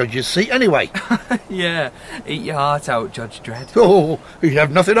in that judge's seat anyway. Yeah, eat your heart out, Judge Dredd. Oh, he'd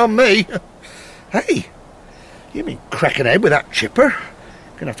have nothing on me. Hey, you've been cracking head with that chipper.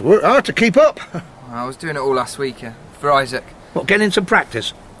 Gonna have to work hard to keep up. I was doing it all last week for Isaac. What, getting some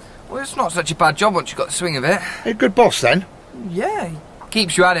practice? Well, it's not such a bad job once you've got the swing of it. A good boss, then? Yeah, he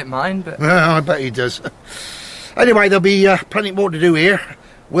keeps you at it, mind, but... Well, I bet he does. Anyway, there'll be plenty more to do here.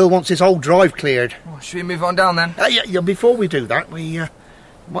 Will wants his whole drive cleared. Well, should we move on down, then? Yeah, before we do that, we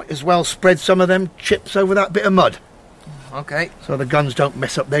might as well spread some of them chips over that bit of mud. OK. So the guns don't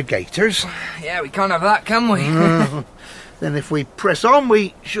mess up their gaiters. Yeah, we can't have that, can we? Then if we press on,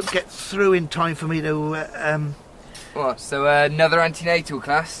 we should get through in time for me to... What, so another antenatal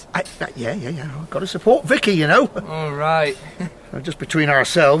class? Yeah. I've got to support Vicky, you know. All right. Just between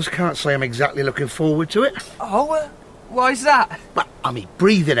ourselves, can't say I'm exactly looking forward to it. Oh, why's that? Well, I mean,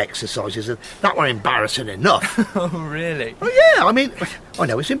 breathing exercises, and that were embarrassing enough. Oh, really? Oh, yeah, I mean, I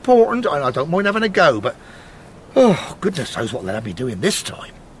know it's important, and I don't mind having a go, but... Oh, goodness knows what they'll have me doing this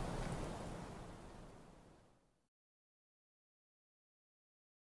time.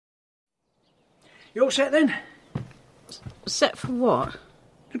 You all set then? Set for what?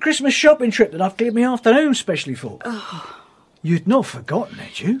 The Christmas shopping trip that I've cleared my afternoon specially for. Oh. You'd not forgotten,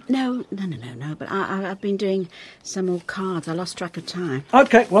 had you? No, but I've been doing some more cards. I lost track of time.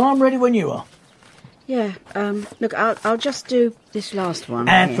 OK, well, I'm ready when you are. Yeah, look, I'll just do this last one.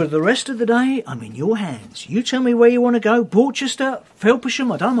 And for the rest of the day, I'm in your hands. You tell me where you want to go. Porchester,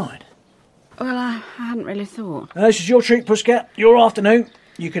 Felpersham, I don't mind. Well, I hadn't really thought. This is your treat, Pusscat. Your afternoon.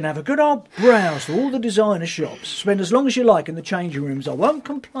 You can have a good old browse through all the designer shops. Spend as long as you like in the changing rooms. I won't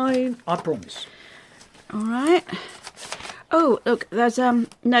complain, I promise. All right. Oh, look, there's a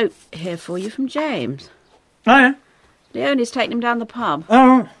note here for you from James. Oh, yeah? Leonie's taken him down the pub.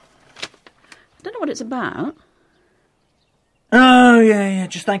 Oh, I don't know what it's about. Oh, yeah,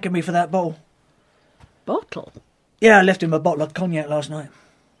 just thanking me for that bottle. Bottle? Yeah, I left him a bottle of cognac last night.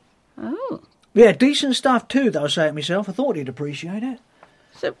 Oh. Yeah, decent stuff too, though, I say it myself. I thought he'd appreciate it.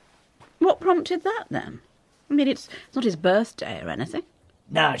 So, what prompted that then? I mean, it's not his birthday or anything.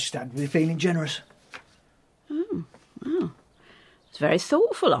 No, I just had to be feeling generous. Oh, it's very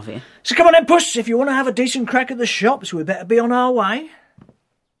thoughtful of you. So come on then, Puss, if you want to have a decent crack at the shops, we better be on our way.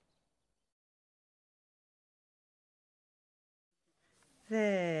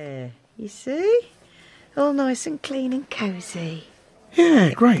 There, you see? All nice and clean and cosy.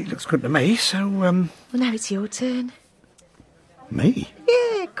 Yeah, great. Looks good to me. So, Well, now it's your turn. me?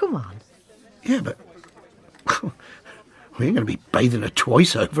 Yeah, come on. Yeah, but we ain't going to be bathing her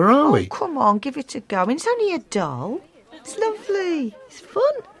twice over, are we? Come on, give it a go. I mean, it's only a doll. It's lovely. It's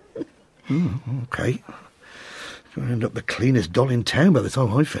fun. Okay. Going to end up the cleanest doll in town by the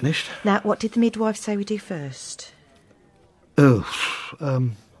time I'm finished. Now, what did the midwife say we do first? Oh,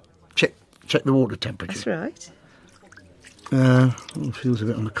 check the water temperature. That's right. It feels a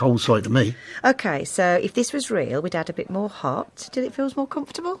bit on the cold side to me. OK, so if this was real, we'd add a bit more hot till it feels more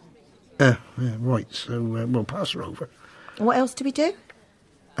comfortable. Yeah, right. So we'll pass her over. What else do we do?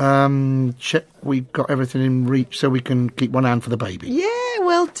 Check we've got everything in reach so we can keep one hand for the baby. Yeah,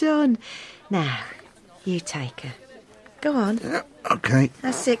 well done. Now, you take her. Go on. Yeah, OK.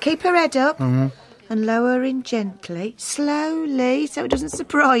 That's it. Keep her head up. Mm-hmm. And lower her in gently, slowly, so it doesn't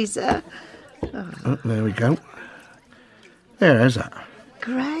surprise her. Oh, there we go. There's that.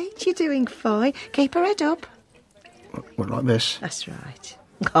 Great, you're doing fine. Keep her head up. What, like this? That's right.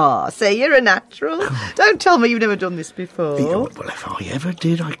 Ah, see, you're a natural. Don't tell me you've never done this before. Yeah, well, if I ever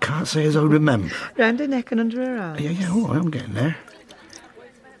did, I can't say as I remember. Round her neck and under her eyes. Yeah, all right, I'm getting there.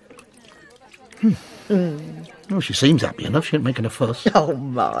 Well, she seems happy enough. She ain't making a fuss. Oh,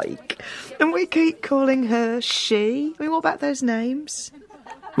 Mike. And we keep calling her she. I mean, what about those names?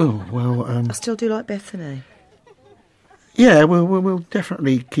 Well, I still do like Bethany. Yeah, we'll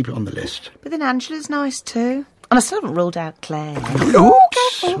definitely keep it on the list. But then Angela's nice too. And I still haven't ruled out Claire.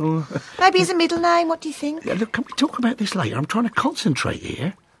 Oops! Maybe as a middle name, what do you think? Yeah, look, can we talk about this later? I'm trying to concentrate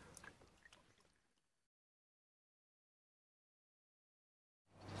here.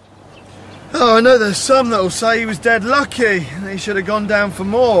 Oh, I know there's some that'll say he was dead lucky and he should have gone down for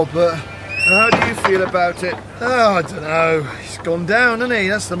more, but how do you feel about it? Oh, I don't know. He's gone down, hasn't he?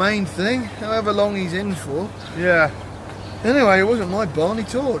 That's the main thing. However long he's in for. Yeah. Anyway, it wasn't my Barney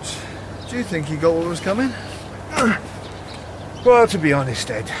torch. Do you think he got what was coming? Well, to be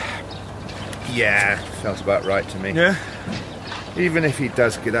honest, Ed, yeah, felt about right to me. Yeah? Even if he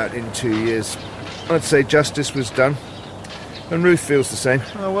does get out in 2 years, I'd say justice was done. And Ruth feels the same.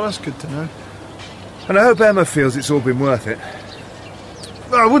 Oh, well, that's good to know. And I hope Emma feels it's all been worth it.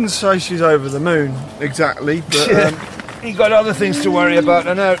 Well, I wouldn't say she's over the moon, exactly, but... you got other things to worry about,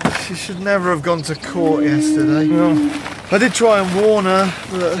 I know. She should never have gone to court yesterday. I did try and warn her,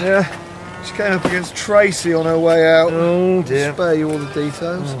 but she came up against Tracy on her way out. Oh, dear. I'll spare you all the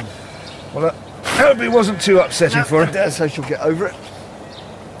details. Well, I hope it wasn't too upsetting for her. I dare say she'll get over it.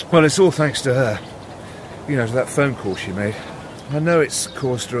 Well, it's all thanks to her. You know, to that phone call she made. I know it's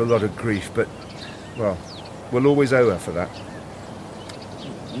caused her a lot of grief, but, well, we'll always owe her for that.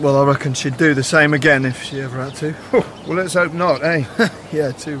 Well, I reckon she'd do the same again if she ever had to. Well, let's hope not, eh?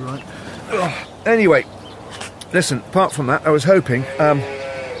 Yeah, too right. Anyway, listen, apart from that, I was hoping,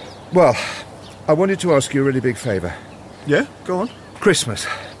 well, I wanted to ask you a really big favour. Yeah, go on. Christmas.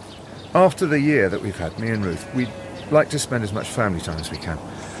 After the year that we've had, me and Ruth, we'd like to spend as much family time as we can.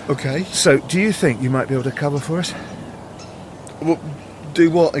 Okay. So, do you think you might be able to cover for us? Well, do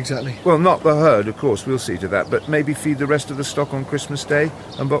what exactly? Well, not the herd, of course, we'll see to that, but maybe feed the rest of the stock on Christmas Day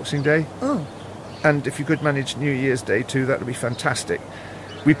and Boxing Day. Oh. And if you could manage New Year's Day too, that would be fantastic.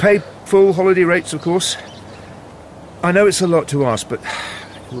 We pay full holiday rates, of course. I know it's a lot to ask, but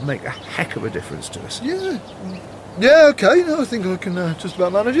it will make a heck of a difference to us. Yeah. Yeah, OK. No, I think I can just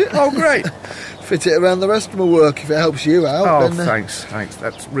about manage it. Oh, great. Fit it around the rest of my work if it helps you out. Oh, then, thanks.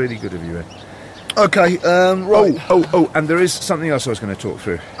 That's really good of you, Ed. OK, right. Oh, and there is something else I was going to talk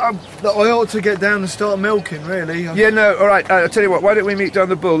through. I ought to get down and start milking, really. Yeah, no, all right, I'll tell you what, why don't we meet down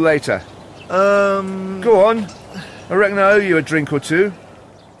the Bull later? Go on. I reckon I owe you a drink or two.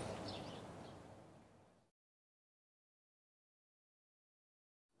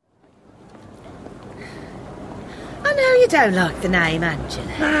 I know you don't like the name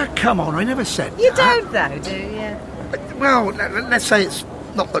Angela. Ah, come on, I never said You that. don't, though, do you? Well, let's say it's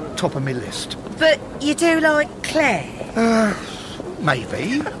not the top of my list. But you do like Claire?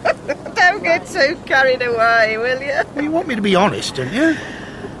 Maybe. Don't get too carried away, will you? Well, you want me to be honest, don't you?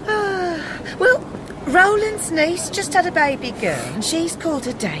 Well, Roland's niece just had a baby girl, and she's called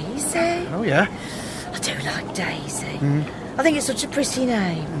her Daisy. Oh, yeah? I do like Daisy. I think it's such a pretty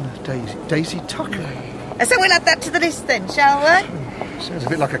name. Daisy Tucker. Yeah. So we'll add that to the list then, shall we? Sounds a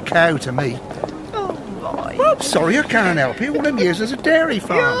bit like a cow to me. Oh, my. Well, I'm sorry I can't help you. All them years as a dairy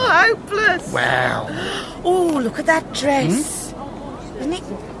farm. You're hopeless. Wow. Oh, look at that dress. Isn't it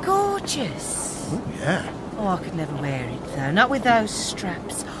gorgeous? Oh, yeah. Oh, I could never wear it, though. Not with those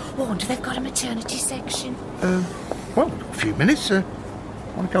straps. Oh, I wonder if they've got a maternity section. Well, a few minutes.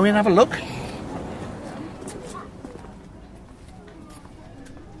 Want to go in and have a look?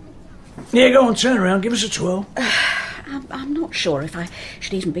 Yeah, go on, turn around, give us a twirl. I'm not sure if I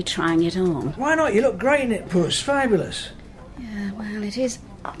should even be trying it on. Why not? You look great in it, Puss. Fabulous. Yeah, well, it is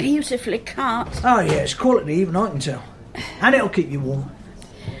beautifully cut. Oh, yeah, it's quality, even I can tell. And it'll keep you warm.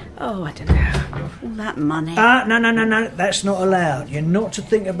 Oh, I don't know. All that money. No. That's not allowed. You're not to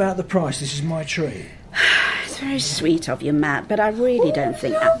think about the price. This is my treat. It's very sweet of you, Matt, but I really don't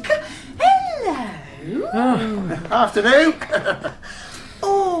think... Hello. Oh. Afternoon.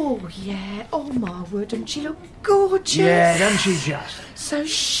 Oh, yeah. Oh, my word, doesn't she look gorgeous? Yeah, doesn't she just? So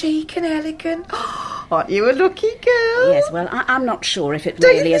chic and elegant. Aren't you a lucky girl? Yes, well, I'm not sure if it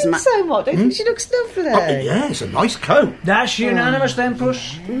Don't really you is think much... so, Mott? Don't you think she looks lovely? Oh, yeah, it's a nice coat. That's unanimous then,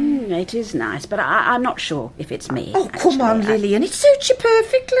 Puss? It is nice, but I'm not sure if it's me. Oh, come on, Lillian. It suits you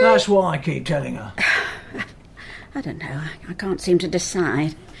perfectly. That's what I keep telling her. I don't know. I can't seem to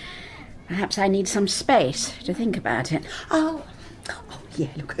decide. Perhaps I need some space to think about it. Oh, yeah,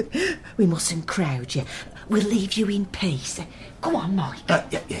 look, we mustn't crowd you. We'll leave you in peace. Go on, Mike.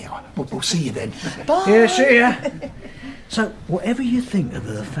 Yeah. We'll see you then. Bye. Yeah, see ya. So, whatever you think of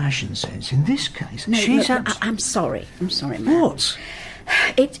her fashion sense, in this case, she's... I'm sorry. I'm sorry, Matt. What?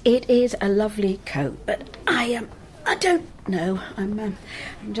 It is a lovely coat, but I don't know. I'm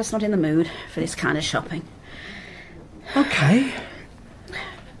just not in the mood for this kind of shopping. OK.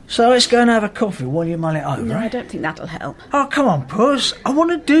 So let's go and have a coffee while you mull it over. No, I don't think that'll help. Oh, come on, Puss. I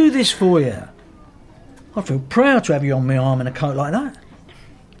want to do this for you. I feel proud to have you on my arm in a coat like that.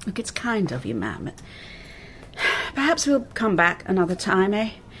 Look, it's kind of you, Mam. But perhaps we'll come back another time,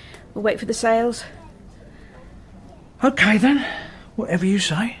 eh? We'll wait for the sales. OK, then. Whatever you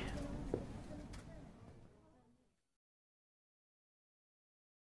say.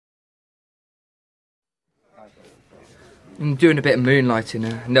 I'm doing a bit of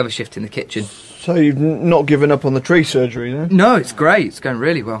moonlighting, another shift in the kitchen. So you've not given up on the tree surgery, then? No, it's great. It's going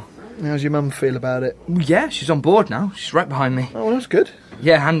really well. How's your mum feel about it? Yeah, she's on board now. She's right behind me. Oh, well, that's good.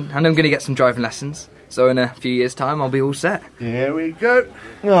 Yeah, and I'm going to get some driving lessons. So in a few years' time, I'll be all set. Here we go.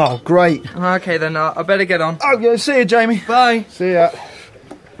 Oh, great. OK, then I better get on. Oh, yeah, see you, Jamie. Bye. See ya.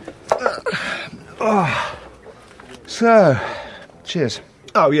 So, cheers.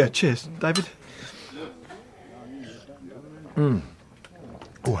 Oh, yeah, cheers, David. Oh,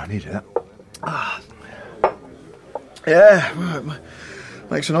 I needed that. Yeah, well, it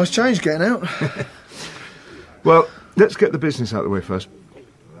makes a nice change getting out. Well, let's get the business out of the way first.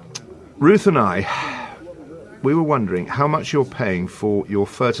 Ruth and I, we were wondering how much you're paying for your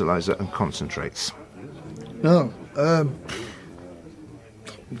fertiliser and concentrates. No, I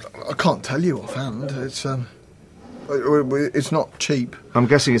can't tell you offhand. It's not cheap. I'm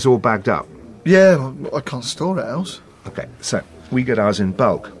guessing it's all bagged up. Yeah, I can't store it else. OK, so we get ours in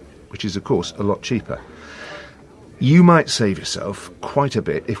bulk, which is, of course, a lot cheaper. You might save yourself quite a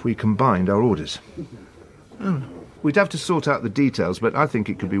bit if we combined our orders. We'd have to sort out the details, but I think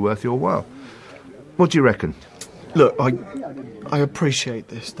it could be worth your while. What do you reckon? Look, I appreciate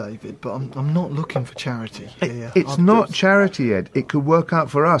this, David, but I'm not looking for charity here. It's not charity, Ed. It could work out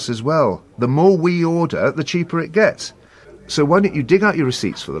for us as well. The more we order, the cheaper it gets. So why don't you dig out your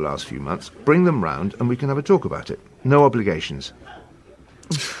receipts for the last few months, bring them round, and we can have a talk about it. No obligations.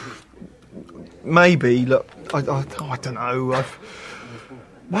 Maybe. Look, I don't know.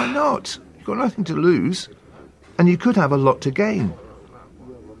 Why not? You've got nothing to lose, and you could have a lot to gain.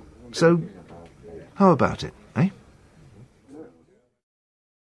 So, how about it, eh?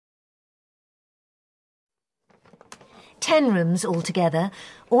 Ten rooms altogether,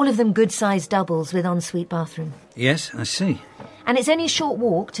 all of them good-sized doubles with ensuite bathroom. Yes, I see. And it's only a short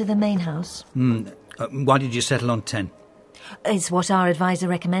walk to the main house. Why did you settle on 10? It's what our advisor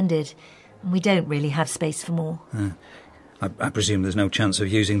recommended. We don't really have space for more. I presume there's no chance of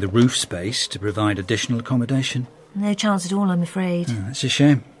using the roof space to provide additional accommodation? No chance at all, I'm afraid. That's a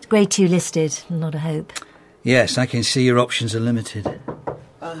shame. It's grade 2 listed, not a hope. Yes, I can see your options are limited.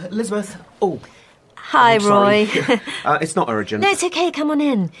 Elizabeth. Oh. Hi, Roy. It's not urgent. No, it's okay, come on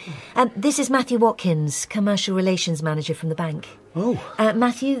in. This is Matthew Watkins, Commercial Relations Manager from the bank. Oh.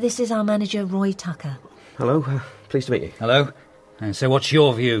 Matthew, this is our manager, Roy Tucker. Hello, pleased to meet you. Hello. And so what's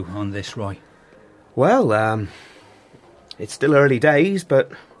your view on this, Roy? Well, it's still early days,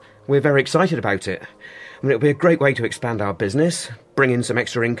 but we're very excited about it. mean, it'll be a great way to expand our business, bring in some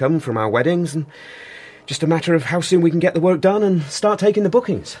extra income from our weddings, and just a matter of how soon we can get the work done and start taking the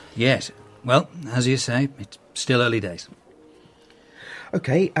bookings. Yes. Well, as you say, it's still early days.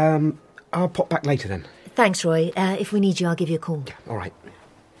 OK, I'll pop back later then. Thanks, Roy. If we need you, I'll give you a call. All right.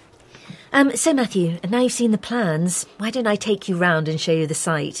 So, Matthew, now you've seen the plans, why don't I take you round and show you the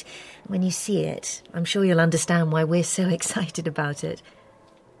site? When you see it, I'm sure you'll understand why we're so excited about it.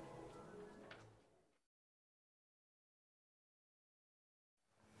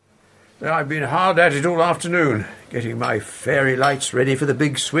 I've been hard at it all afternoon, getting my fairy lights ready for the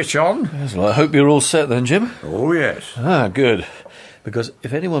big switch on. Yes, well, I hope you're all set then, Jim. Oh, yes. Ah, good. Because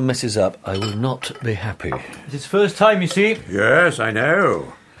if anyone messes up, I will not be happy. It's his first time, you see. Yes, I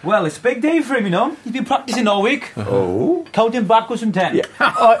know. Well, it's a big day for him, you know. He's been practising all week. Oh? Counting backwards from 10. Yeah.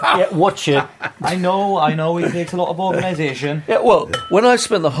 Yeah, watch it. I know, it takes a lot of organisation. Yeah, well, when I've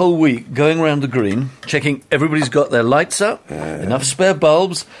spent the whole week going around the green, checking everybody's got their lights up, enough spare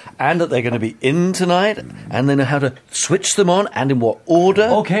bulbs, and that they're going to be in tonight, and they know how to switch them on, and in what order...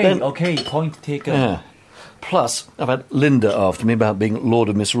 OK, point taken. Yeah. Plus, I've had Linda after me about being Lord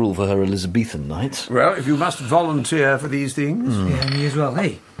of Misrule for her Elizabethan nights. Well, if you must volunteer for these things... Yeah, me as well.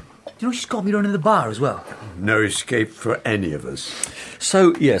 Hey, do you know she's got me running the bar as well? No escape for any of us.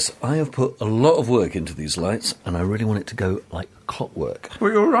 So, yes, I have put a lot of work into these lights, and I really want it to go like clockwork.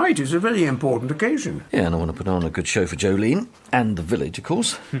 Well, you're right. It's a very important occasion. Yeah, and I want to put on a good show for Jolene, and the village, of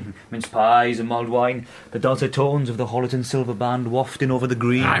course. Mince pies and mulled wine, the dulcet tones of the Hollerton Silver Band wafting over the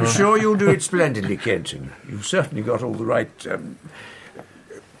green. I'm sure you'll do it splendidly, Kenton. You've certainly got all the right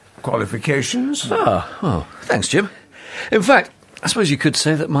qualifications. Ah, oh, thanks, Jim. In fact, I suppose you could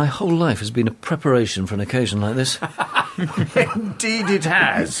say that my whole life has been a preparation for an occasion like this. Indeed it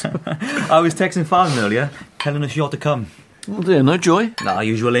has. I was texting Fallon earlier, telling her she ought to come. Oh dear, no joy? Nah,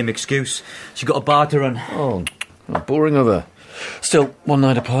 usual lame excuse. She got a bar to run. Oh, boring of her. Still, one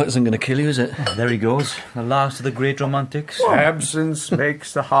night apart isn't going to kill you, is it? There he goes, the last of the great romantics. Absence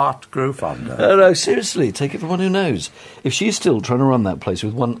makes the heart grow fonder. No, seriously, take it from one who knows. If she's still trying to run that place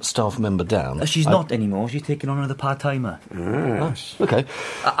with one staff member down... She's not anymore, she's taking on another part-timer. Yes. Oh, OK.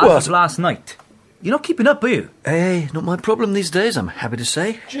 As of last night. You're not keeping up, are you? Hey, not my problem these days, I'm happy to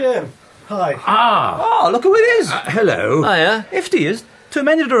say. Jim, hi. Ah! Oh, look who it is! Hello. Hiya. Ifty is. 2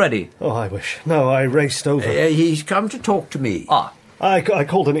 minutes already. Oh, I wish. No, I raced over. He's come to talk to me. Ah. I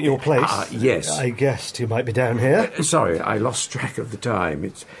called in at your place. Yes. I guessed you might be down here. Sorry, I lost track of the time.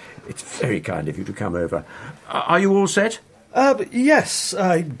 It's very kind of you to come over. Are you all set? Yes,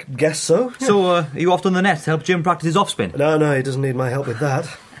 I guess so. Yeah. So, are you off on the net to help Jim practice his off-spin? No, he doesn't need my help with that.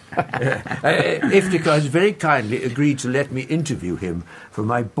 Iftika has very kindly agreed to let me interview him for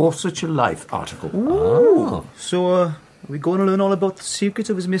my Borsacher Life article. Ooh. So, are we going to learn all about the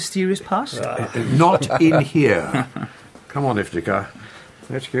secrets of his mysterious past? Not in here. Come on, Iftika.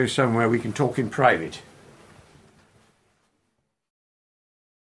 Let's go somewhere we can talk in private.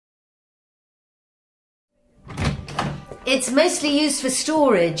 It's mostly used for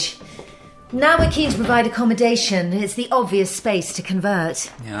storage. Now we're keen to provide accommodation. It's the obvious space to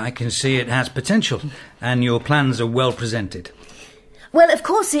convert. Yeah, I can see it has potential, and your plans are well presented. Well, of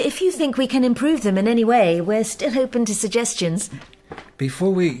course, if you think we can improve them in any way, we're still open to suggestions.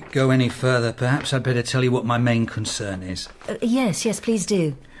 Before we go any further, perhaps I'd better tell you what my main concern is. Yes, please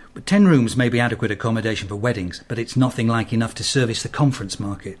do. 10 rooms may be adequate accommodation for weddings, but it's nothing like enough to service the conference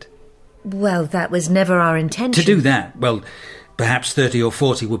market. Well, that was never our intention. To do that, well, perhaps 30 or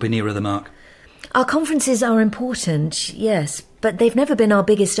 40 would be nearer the mark. Our conferences are important, yes, but they've never been our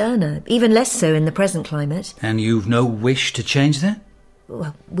biggest earner, even less so in the present climate. And you've no wish to change that?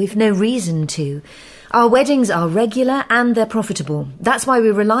 Well, we've no reason to. Our weddings are regular and they're profitable. That's why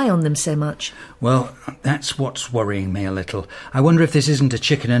we rely on them so much. Well, that's what's worrying me a little. I wonder if this isn't a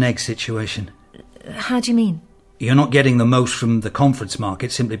chicken and egg situation. How do you mean? You're not getting the most from the conference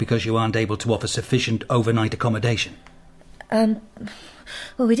market simply because you aren't able to offer sufficient overnight accommodation.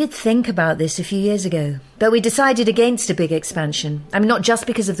 Well, we did think about this a few years ago, but we decided against a big expansion. I mean, not just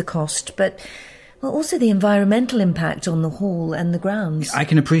because of the cost, but also the environmental impact on the hall and the grounds. I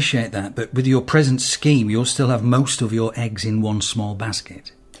can appreciate that, but with your present scheme, you'll still have most of your eggs in one small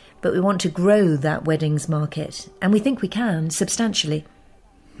basket. But we want to grow that weddings market, and we think we can, substantially.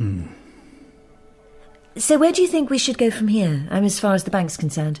 So where do you think we should go from here, as far as the bank's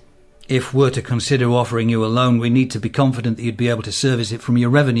concerned? If we're to consider offering you a loan, we need to be confident that you'd be able to service it from your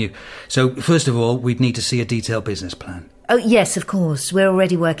revenue. So, first of all, we'd need to see a detailed business plan. Oh, yes, of course. We're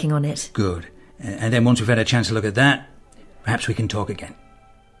already working on it. Good. And then once we've had a chance to look at that, perhaps we can talk again.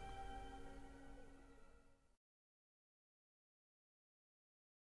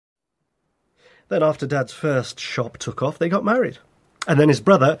 Then after Dad's first shop took off, they got married. And then his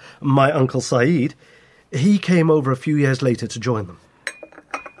brother, my Uncle Saeed, he came over a few years later to join them.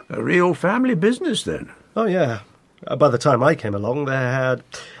 A real family business, then? Oh, yeah. By the time I came along, they had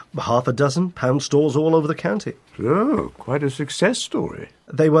half a dozen pound stores all over the county. Oh, quite a success story.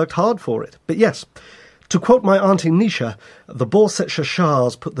 They worked hard for it. But yes, to quote my auntie Nisha, the Borsetshire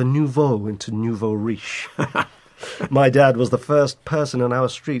Shahs put the nouveau into nouveau riche. My dad was the first person in our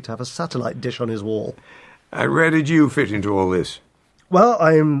street to have a satellite dish on his wall. And where did you fit into all this? Well,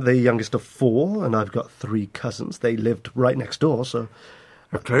 I'm the youngest of 4, and I've got 3 cousins. They lived right next door, so...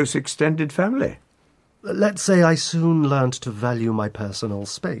 A close extended family? Let's say I soon learned to value my personal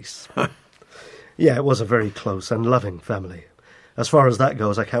space. Yeah, it was a very close and loving family. As far as that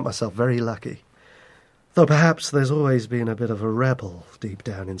goes, I count myself very lucky. Though perhaps there's always been a bit of a rebel deep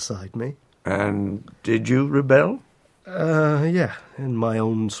down inside me. And did you rebel? Yeah, in my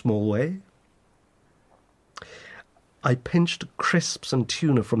own small way. I pinched crisps and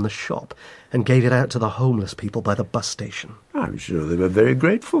tuna from the shop and gave it out to the homeless people by the bus station. I'm sure they were very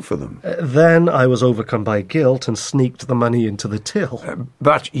grateful for them. Then I was overcome by guilt and sneaked the money into the till.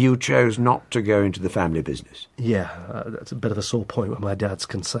 But you chose not to go into the family business? Yeah, that's a bit of a sore point where my dad's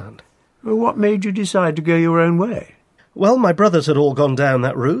concerned. Well, what made you decide to go your own way? Well, my brothers had all gone down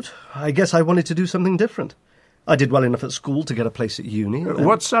that route. I guess I wanted to do something different. I did well enough at school to get a place at uni.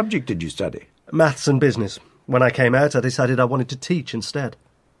 What subject did you study? Maths and business. When I came out, I decided I wanted to teach instead.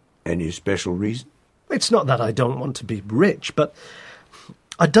 Any special reason? It's not that I don't want to be rich, but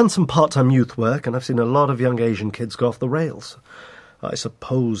I'd done some part-time youth work, and I've seen a lot of young Asian kids go off the rails. I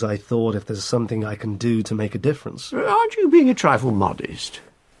suppose I thought if there's something I can do to make a difference. Aren't you being a trifle modest?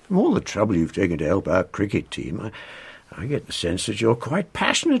 From all the trouble you've taken to help our cricket team, I get the sense that you're quite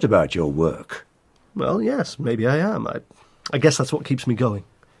passionate about your work. Well, yes, maybe I am. I guess that's what keeps me going.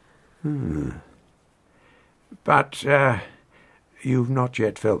 But you've not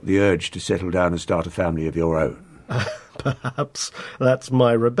yet felt the urge to settle down and start a family of your own. Perhaps that's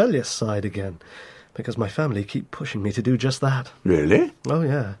my rebellious side again, because my family keep pushing me to do just that. Really? Oh,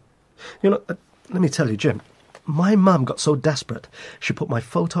 yeah. You know, let me tell you, Jim, my mum got so desperate, she put my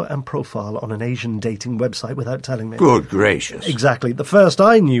photo and profile on an Asian dating website without telling me. Good gracious. Exactly. The first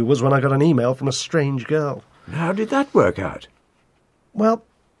I knew was when I got an email from a strange girl. How did that work out? Well,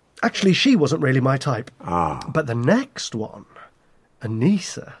 actually, she wasn't really my type. Ah. But the next one,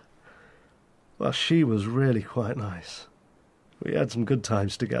 Anissa, well, she was really quite nice. We had some good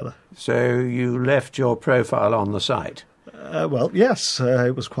times together. So you left your profile on the site? Well, yes,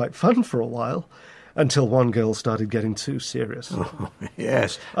 it was quite fun for a while, until one girl started getting too serious. Oh,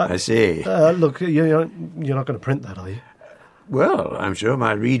 yes, I see. Look, you're not going to print that, are you? Well, I'm sure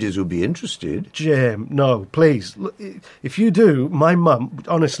my readers will be interested. Jim, no, please. Look, if you do, my mum,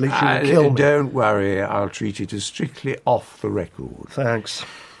 honestly, she will kill me. Don't worry, I'll treat it as strictly off the record. Thanks.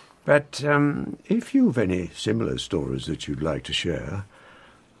 But if you've any similar stories that you'd like to share,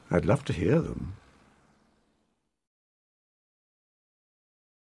 I'd love to hear them.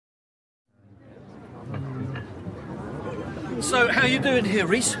 So, how you doing here,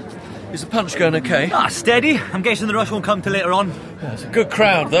 Reese? Is the punch going okay? Steady. I'm guessing the rush won't come till later on. Yeah, it's a good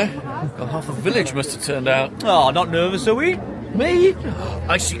crowd, though. Well, half the village must have turned out. Oh, not nervous, are we? Me?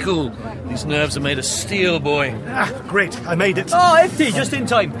 Icy cool. These nerves are made of steel, boy. Great. I made it. Oh, empty, just in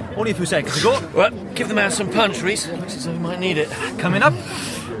time. Only a few seconds ago. Well, give the man some punch, Reese. Looks as though he might need it. Coming up.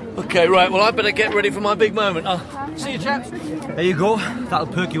 Okay, right. Well, I better get ready for my big moment. I'll see you, chaps. There you go. That'll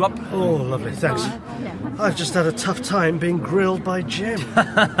perk you up. Oh, lovely. Thanks. I've just had a tough time being grilled by Jim.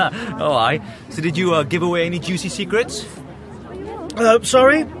 Oh, aye. So did you give away any juicy secrets?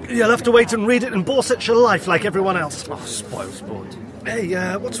 Sorry? You'll have to wait and read it in Borsetshire Life like everyone else. Oh, spoil sport. Hey,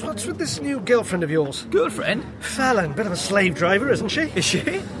 what's with this new girlfriend of yours? Girlfriend? Fallon, bit of a slave driver, isn't she? Is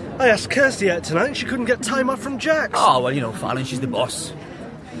she? I asked Kirsty out tonight and she couldn't get time off from Jack's. Oh, well, you know, Fallon, she's the boss.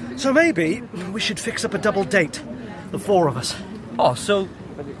 So maybe we should fix up a double date. The 4 of us. Oh, so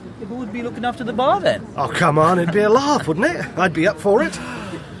who would be looking after the bar then? Oh, come on, it'd be a laugh, wouldn't it? I'd be up for it.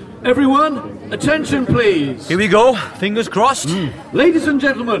 Everyone, attention please. Here we go, fingers crossed. Ladies and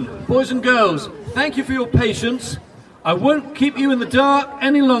gentlemen, boys and girls, thank you for your patience. I won't keep you in the dark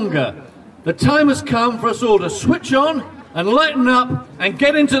any longer. The time has come for us all to switch on and lighten up and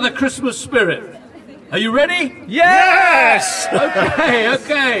get into the Christmas spirit. Are you ready? Yes!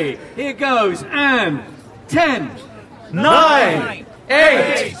 Okay, here goes. And 10, 9,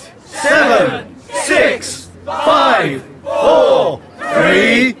 8, 7, 6, 5, 4,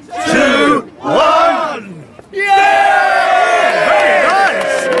 3, 2, 1. Yeah! Very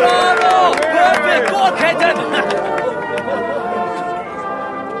nice! Bravo! Perfect! Go on, Kenton!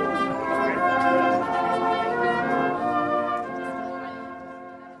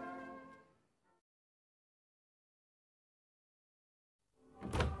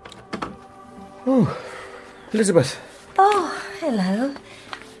 Oh, Elizabeth. Oh, hello.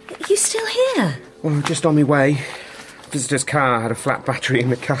 You still here? Well, just on my way. Visitor's car had a flat battery in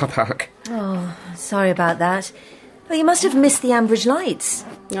the car park. Oh, sorry about that. Well, you must have missed the Ambridge lights.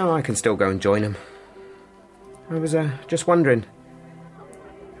 No, I can still go and join them. I was just wondering,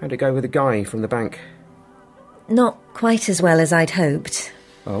 how'd it go with the guy from the bank? Not quite as well as I'd hoped.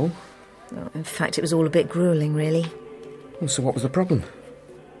 Oh? Well, in fact, it was all a bit gruelling, really. Well, so what was the problem?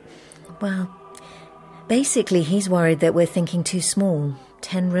 Well, basically, he's worried that we're thinking too small.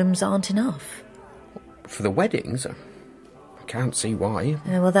 10 rooms aren't enough. For the weddings? I can't see why.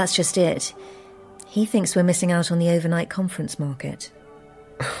 Well, that's just it. He thinks we're missing out on the overnight conference market.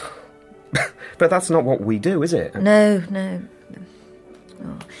 But that's not what we do, is it? No.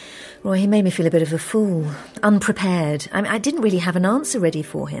 Oh, Roy, he made me feel a bit of a fool. Unprepared. I didn't really have an answer ready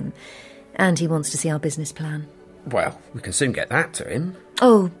for him. And he wants to see our business plan. Well, we can soon get that to him.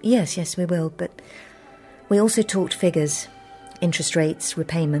 Oh, yes, we will. But we also talked figures. Interest rates,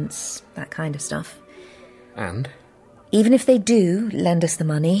 repayments, that kind of stuff. And? Even if they do lend us the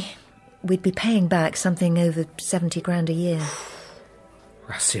money, we'd be paying back something over 70 grand a year.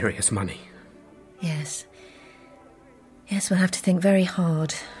 That's serious money. Yes. Yes, we'll have to think very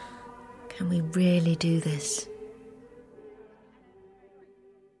hard. Can we really do this?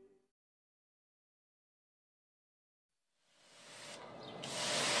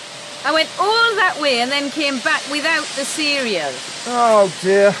 I went all that way and then came back without the cereal. Oh,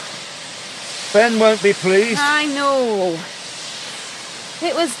 dear. Ben won't be pleased. I know.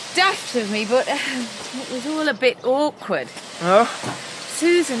 It was daft of me, but it was all a bit awkward. Oh?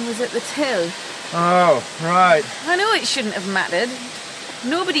 Susan was at the till. Oh, right. I know it shouldn't have mattered.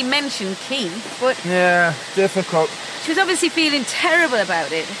 Nobody mentioned Keith, but... Yeah, difficult. She was obviously feeling terrible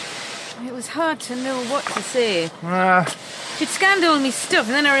about it. It was hard to know what to say. She'd scanned all my stuff,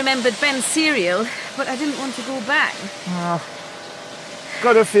 and then I remembered Ben's cereal, but I didn't want to go back.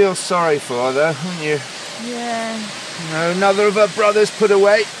 Gotta feel sorry for her, haven't you? Yeah. No, another of her brothers put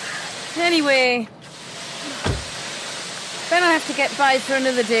away. Anyway, Ben, I'll have to get by for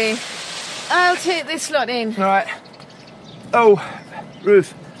another day. I'll take this lot in. All right. Oh,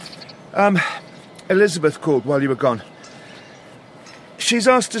 Ruth. Elizabeth called while you were gone. She's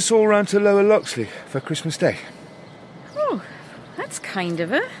asked us all round to Lower Loxley for Christmas Day. Oh, that's kind of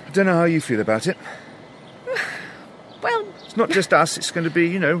her. I don't know how you feel about it. Well... It's not just us, it's going to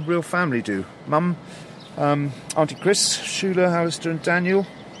be, real family do. Mum, Auntie Chris, Shula, Alistair and Daniel.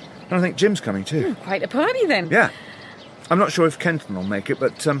 And I think Jim's coming too. Quite a party then. Yeah. I'm not sure if Kenton will make it,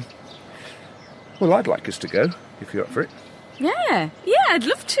 but, well, I'd like us to go, if you're up for it. Yeah, I'd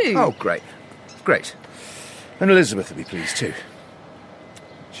love to. Oh, great. Great. And Elizabeth will be pleased too.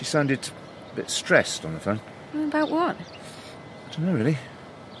 She sounded a bit stressed on the phone. About what? I don't know, really.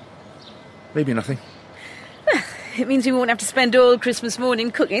 Maybe nothing. Well, it means we won't have to spend all Christmas morning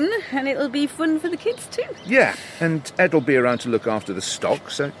cooking, and it'll be fun for the kids too. Yeah, and Ed will be around to look after the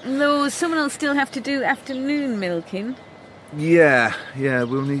stock, so... Though someone will still have to do afternoon milking. Yeah,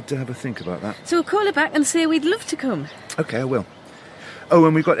 we'll need to have a think about that. So call her back and say we'd love to come. OK, I will. Oh,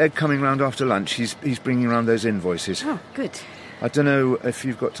 and we've got Ed coming round after lunch. He's bringing around those invoices. Oh, good. I don't know if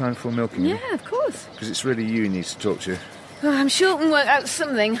you've got time for milking. Yeah, of course. Because it's really you he needs to talk to. Oh, I'm sure we can work out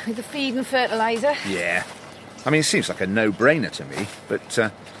something with the feed and fertiliser. Yeah. I mean, it seems like a no-brainer to me,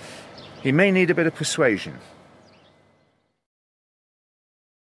 but he may need a bit of persuasion.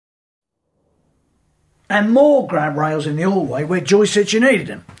 And more grab rails in the hallway where Joyce said she needed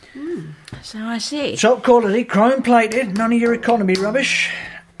them. So I see. Top quality, chrome-plated, none of your economy rubbish.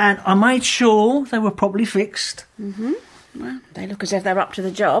 And I made sure they were properly fixed. Mm-hmm. Well, they look as if they're up to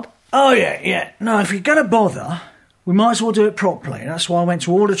the job. Oh, yeah. No, if you're going to bother, we might as well do it properly. That's why I went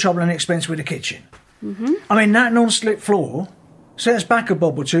to all the trouble and expense with the kitchen. Mm-hmm. I mean, that non-slip floor sets back a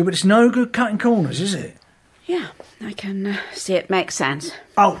bob or two, but it's no good cutting corners, is it? Yeah, I can see it makes sense.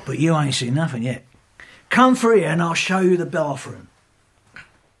 Oh, but you ain't seen nothing yet. Come through here and I'll show you the bathroom.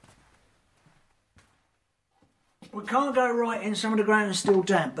 We can't go right in, some of the ground is still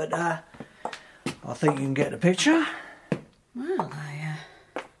damp, but I think you can get the picture. Well,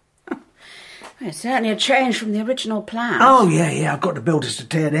 it's certainly a change from the original plan. Oh, yeah, I've got the builders to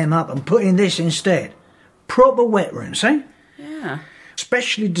tear them up and put in this instead. Proper wet room, see? Yeah.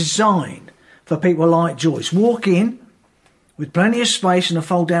 Specially designed for people like Joyce. Walk in with plenty of space and a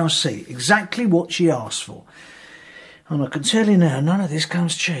fold-down seat. Exactly what she asked for. And I can tell you now, none of this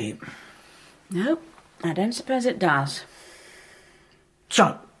comes cheap. No, I don't suppose it does.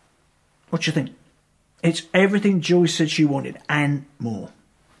 So, what do you think? It's everything Joyce said she wanted, and more.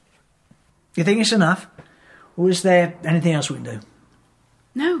 You think it's enough? Or is there anything else we can do?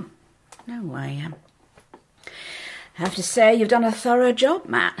 No, No, I have to say you've done a thorough job,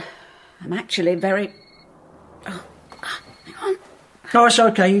 Matt. I'm actually very... Oh, hang on. No, it's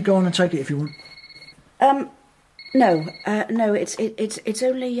okay. You go on and take it if you want. No, it's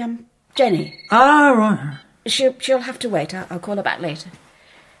only, Jenny. Ah, right. She'll have to wait. I'll call her back later.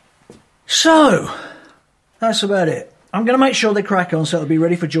 So, that's about it. I'm going to make sure they crack on so it'll be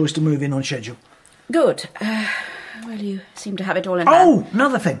ready for Joyce to move in on schedule. Good. Well, you seem to have it all in Oh, hand.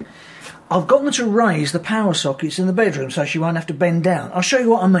 another thing. I've got them to raise the power sockets in the bedroom so she won't have to bend down. I'll show you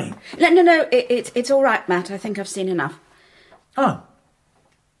what I mean. No, it's all right, Matt. I think I've seen enough. Oh.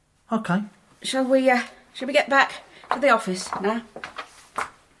 Okay. Shall we get back to the office now?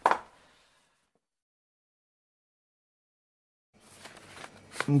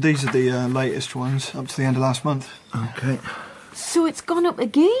 These are the latest ones, up to the end of last month. Okay. So it's gone up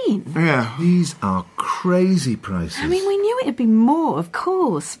again? Yeah. These are crazy prices. I mean, we knew it'd be more, of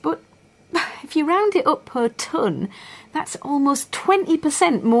course, but if you round it up per tonne, that's almost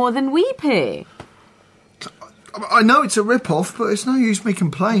 20% more than we pay. I know it's a rip-off, but it's no use me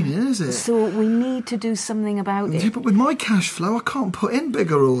complaining, is it? So we need to do something about it. Yeah, but with my cash flow, I can't put in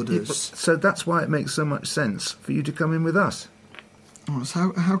bigger orders. Yeah, so that's why it makes so much sense for you to come in with us. Oh,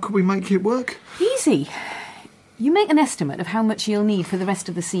 so how could we make it work? Easy. You make an estimate of how much you'll need for the rest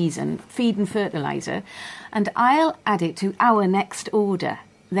of the season, feed and fertiliser, and I'll add it to our next order.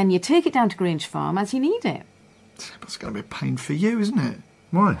 Then you take it down to Grange Farm as you need it. That's going to be a pain for you, isn't it?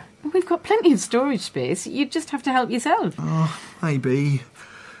 Why? We've got plenty of storage space. You just have to help yourself. Oh, maybe.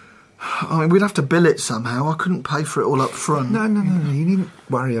 I mean, we'd have to bill it somehow. I couldn't pay for it all up front. No, you needn't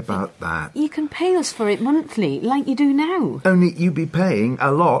worry about that. You can pay us for it monthly, like you do now. Only you'd be paying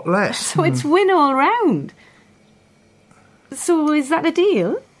a lot less. So it's win all round. So is that a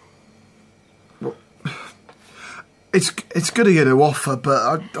deal? Well, it's good of you to offer,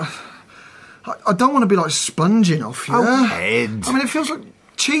 but I don't want to be like sponging off you. Oh, Ed. I mean, it feels like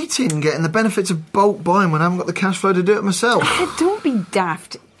cheating, getting the benefits of bulk buying when I haven't got the cash flow to do it myself. Don't be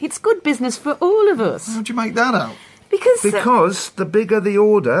daft. It's good business for all of us. How'd you make that out? Because the bigger the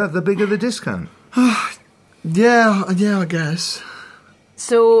order, the bigger the discount. Yeah, I guess.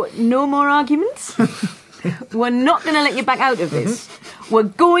 So, no more arguments? We're not going to let you back out of this. We're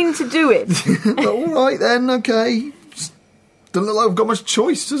going to do it. All right then, okay. Just doesn't look like I've got much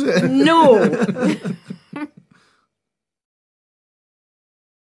choice, does it? No.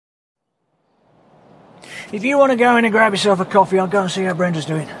 If you want to go in and grab yourself a coffee, I'll go and see how Brenda's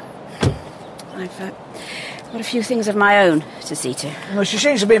doing. I've got a few things of my own to see to. Well, she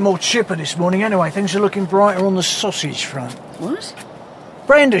seems a bit more chipper this morning anyway. Things are looking brighter on the sausage front. What?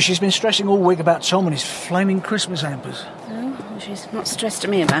 Brenda, she's been stressing all week about Tom and his flaming Christmas hampers. Oh, well, she's not stressed to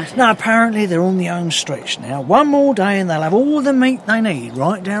me about it. No, apparently they're on the home stretch now. One more day and they'll have all the meat they need,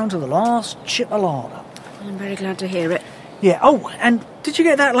 right down to the last chip of larder. I'm very glad to hear it. Yeah, oh, and did you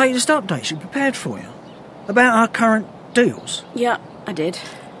get that latest update she prepared for you? About our current deals? Yeah, I did.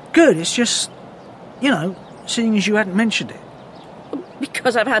 Good, it's just, seeing as you hadn't mentioned it.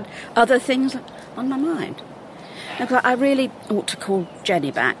 Because I've had other things on my mind. Look, I really ought to call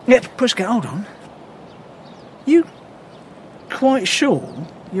Jenny back. Yeah, Pussycat, hold on. You quite sure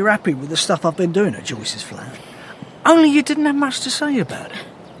you're happy with the stuff I've been doing at Joyce's flat? Only you didn't have much to say about it.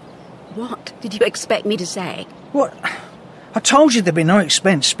 What did you expect me to say? What? I told you there'd be no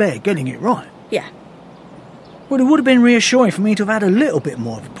expense spared getting it right. Yeah. Well, it would have been reassuring for me to have had a little bit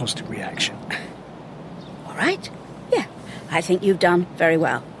more of a positive reaction. All right. Yeah, I think you've done very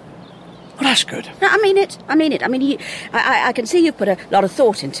well. Well, that's good. No, I mean it. I mean, I can see you've put a lot of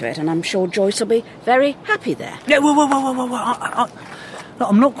thought into it, and I'm sure Joyce will be very happy there. Yeah, whoa.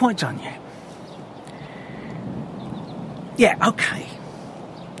 I'm not quite done yet. Yeah, okay.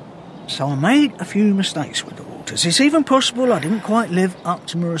 So I made a few mistakes with the waters. It's even possible I didn't quite live up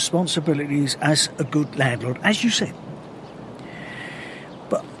to my responsibilities as a good landlord, as you said.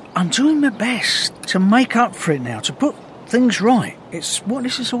 But I'm doing my best to make up for it now, to put things right. It's what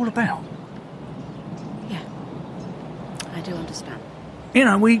this is all about. Yeah, I do understand.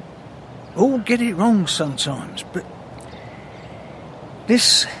 We all get it wrong sometimes, but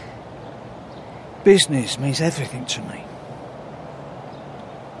this business means everything to me.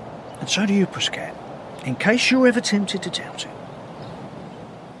 And so do you, Pussycat, in case you're ever tempted to doubt it.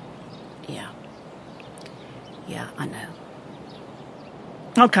 Yeah, I know.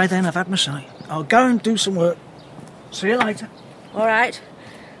 OK, then, I've had my say. I'll go and do some work. See you later. All right.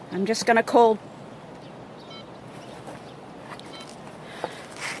 I'm just going to call...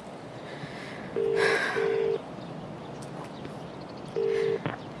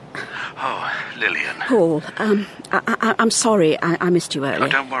 Oh, Lillian. Paul, I'm sorry I missed you earlier. Oh,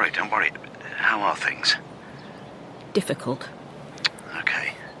 don't worry. How are things? Difficult.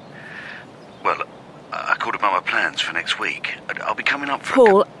 Okay. Well, I called about my plans for next week. I'll be coming up for...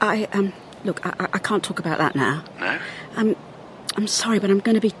 Paul, look, I can't talk about that now. No? I'm sorry, but I'm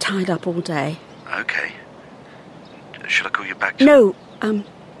going to be tied up all day. Okay. Should I call you back? No,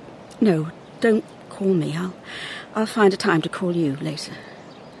 don't call me. I'll find a time to call you later.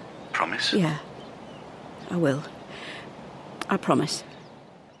 Promise? Yeah, I will. I promise.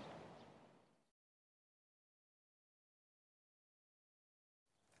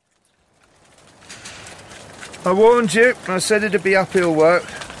 I warned you. I said it'd be uphill work.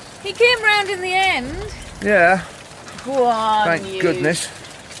 He came round in the end. Yeah. Go on, Thank goodness.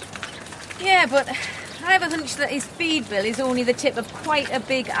 Yeah, but I have a hunch that his feed bill is only the tip of quite a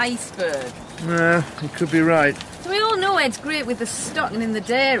big iceberg. Yeah, you could be right. So we all know Ed's great with the stocking in the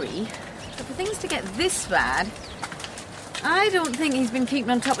dairy, but for things to get this bad, I don't think he's been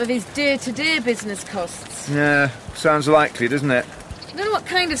keeping on top of his day-to-day business costs. Yeah, sounds likely, doesn't it? I don't know what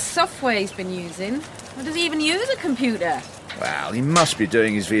kind of software he's been using. Or does he even use a computer? Well, he must be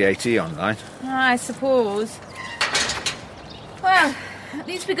doing his VAT online. I suppose. Well, at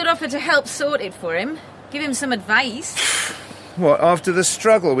least we could offer to help sort it for him. Give him some advice. What, after the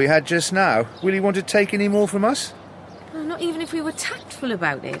struggle we had just now? Will he want to take any more from us? Well, not even if we were tactful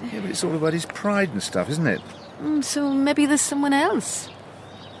about it. Yeah, but it's all about his pride and stuff, isn't it? So maybe there's someone else.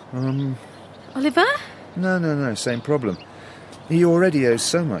 Oliver? No, same problem. He already owes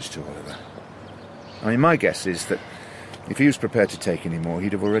so much to Oliver. I mean, my guess is that if he was prepared to take any more,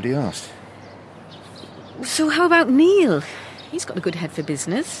 he'd have already asked. So how about Neil? He's got a good head for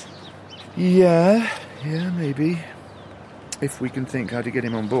business. Yeah, maybe. If we can think how to get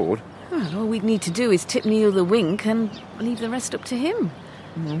him on board. Well, all we'd need to do is tip Neil the wink and leave the rest up to him.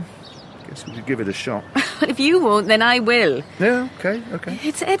 Guess we could give it a shot. If you won't, then I will. Yeah, okay.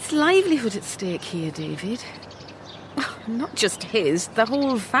 It's Ed's livelihood at stake here, David. Not just his, the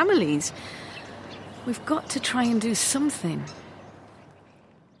whole family's. We've got to try and do something.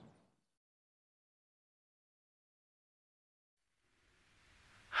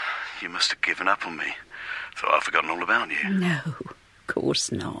 You must have given up on me. Thought I'd forgotten all about you. No, of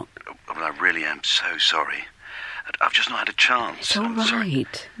course not. Well, I really am so sorry. I've just not had a chance. It's all right. Sorry.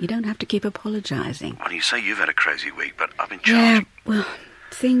 You don't have to keep apologising. Well, you say you've had a crazy week, but I've been charging... Yeah, well,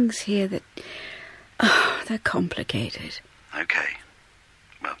 things here that... they're complicated. Okay.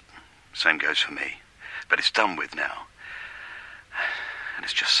 Well, same goes for me. But it's done with now. And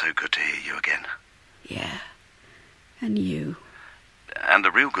it's just so good to hear you again. Yeah. And you. And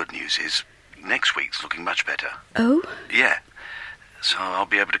the real good news is, next week's looking much better. Oh? Yeah. So I'll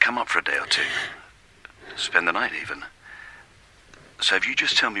be able to come up for a day or two. Spend the night, even. So if you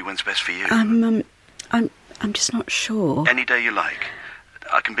just tell me when's best for you... I'm just not sure. Any day you like.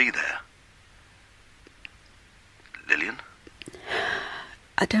 I can be there. Lillian?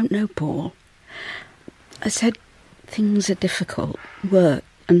 I don't know, Paul. I said things are difficult, work,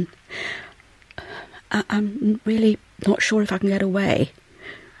 and I'm really not sure if I can get away.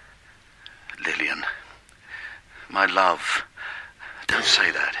 Lillian, my love, don't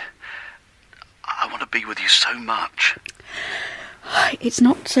say that. I want to be with you so much. It's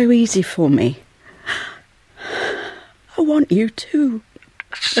not so easy for me. I want you too.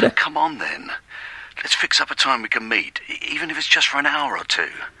 So come on then. Let's fix up a time we can meet, even if it's just for an hour or two.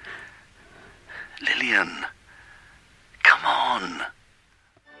 Lillian, come on.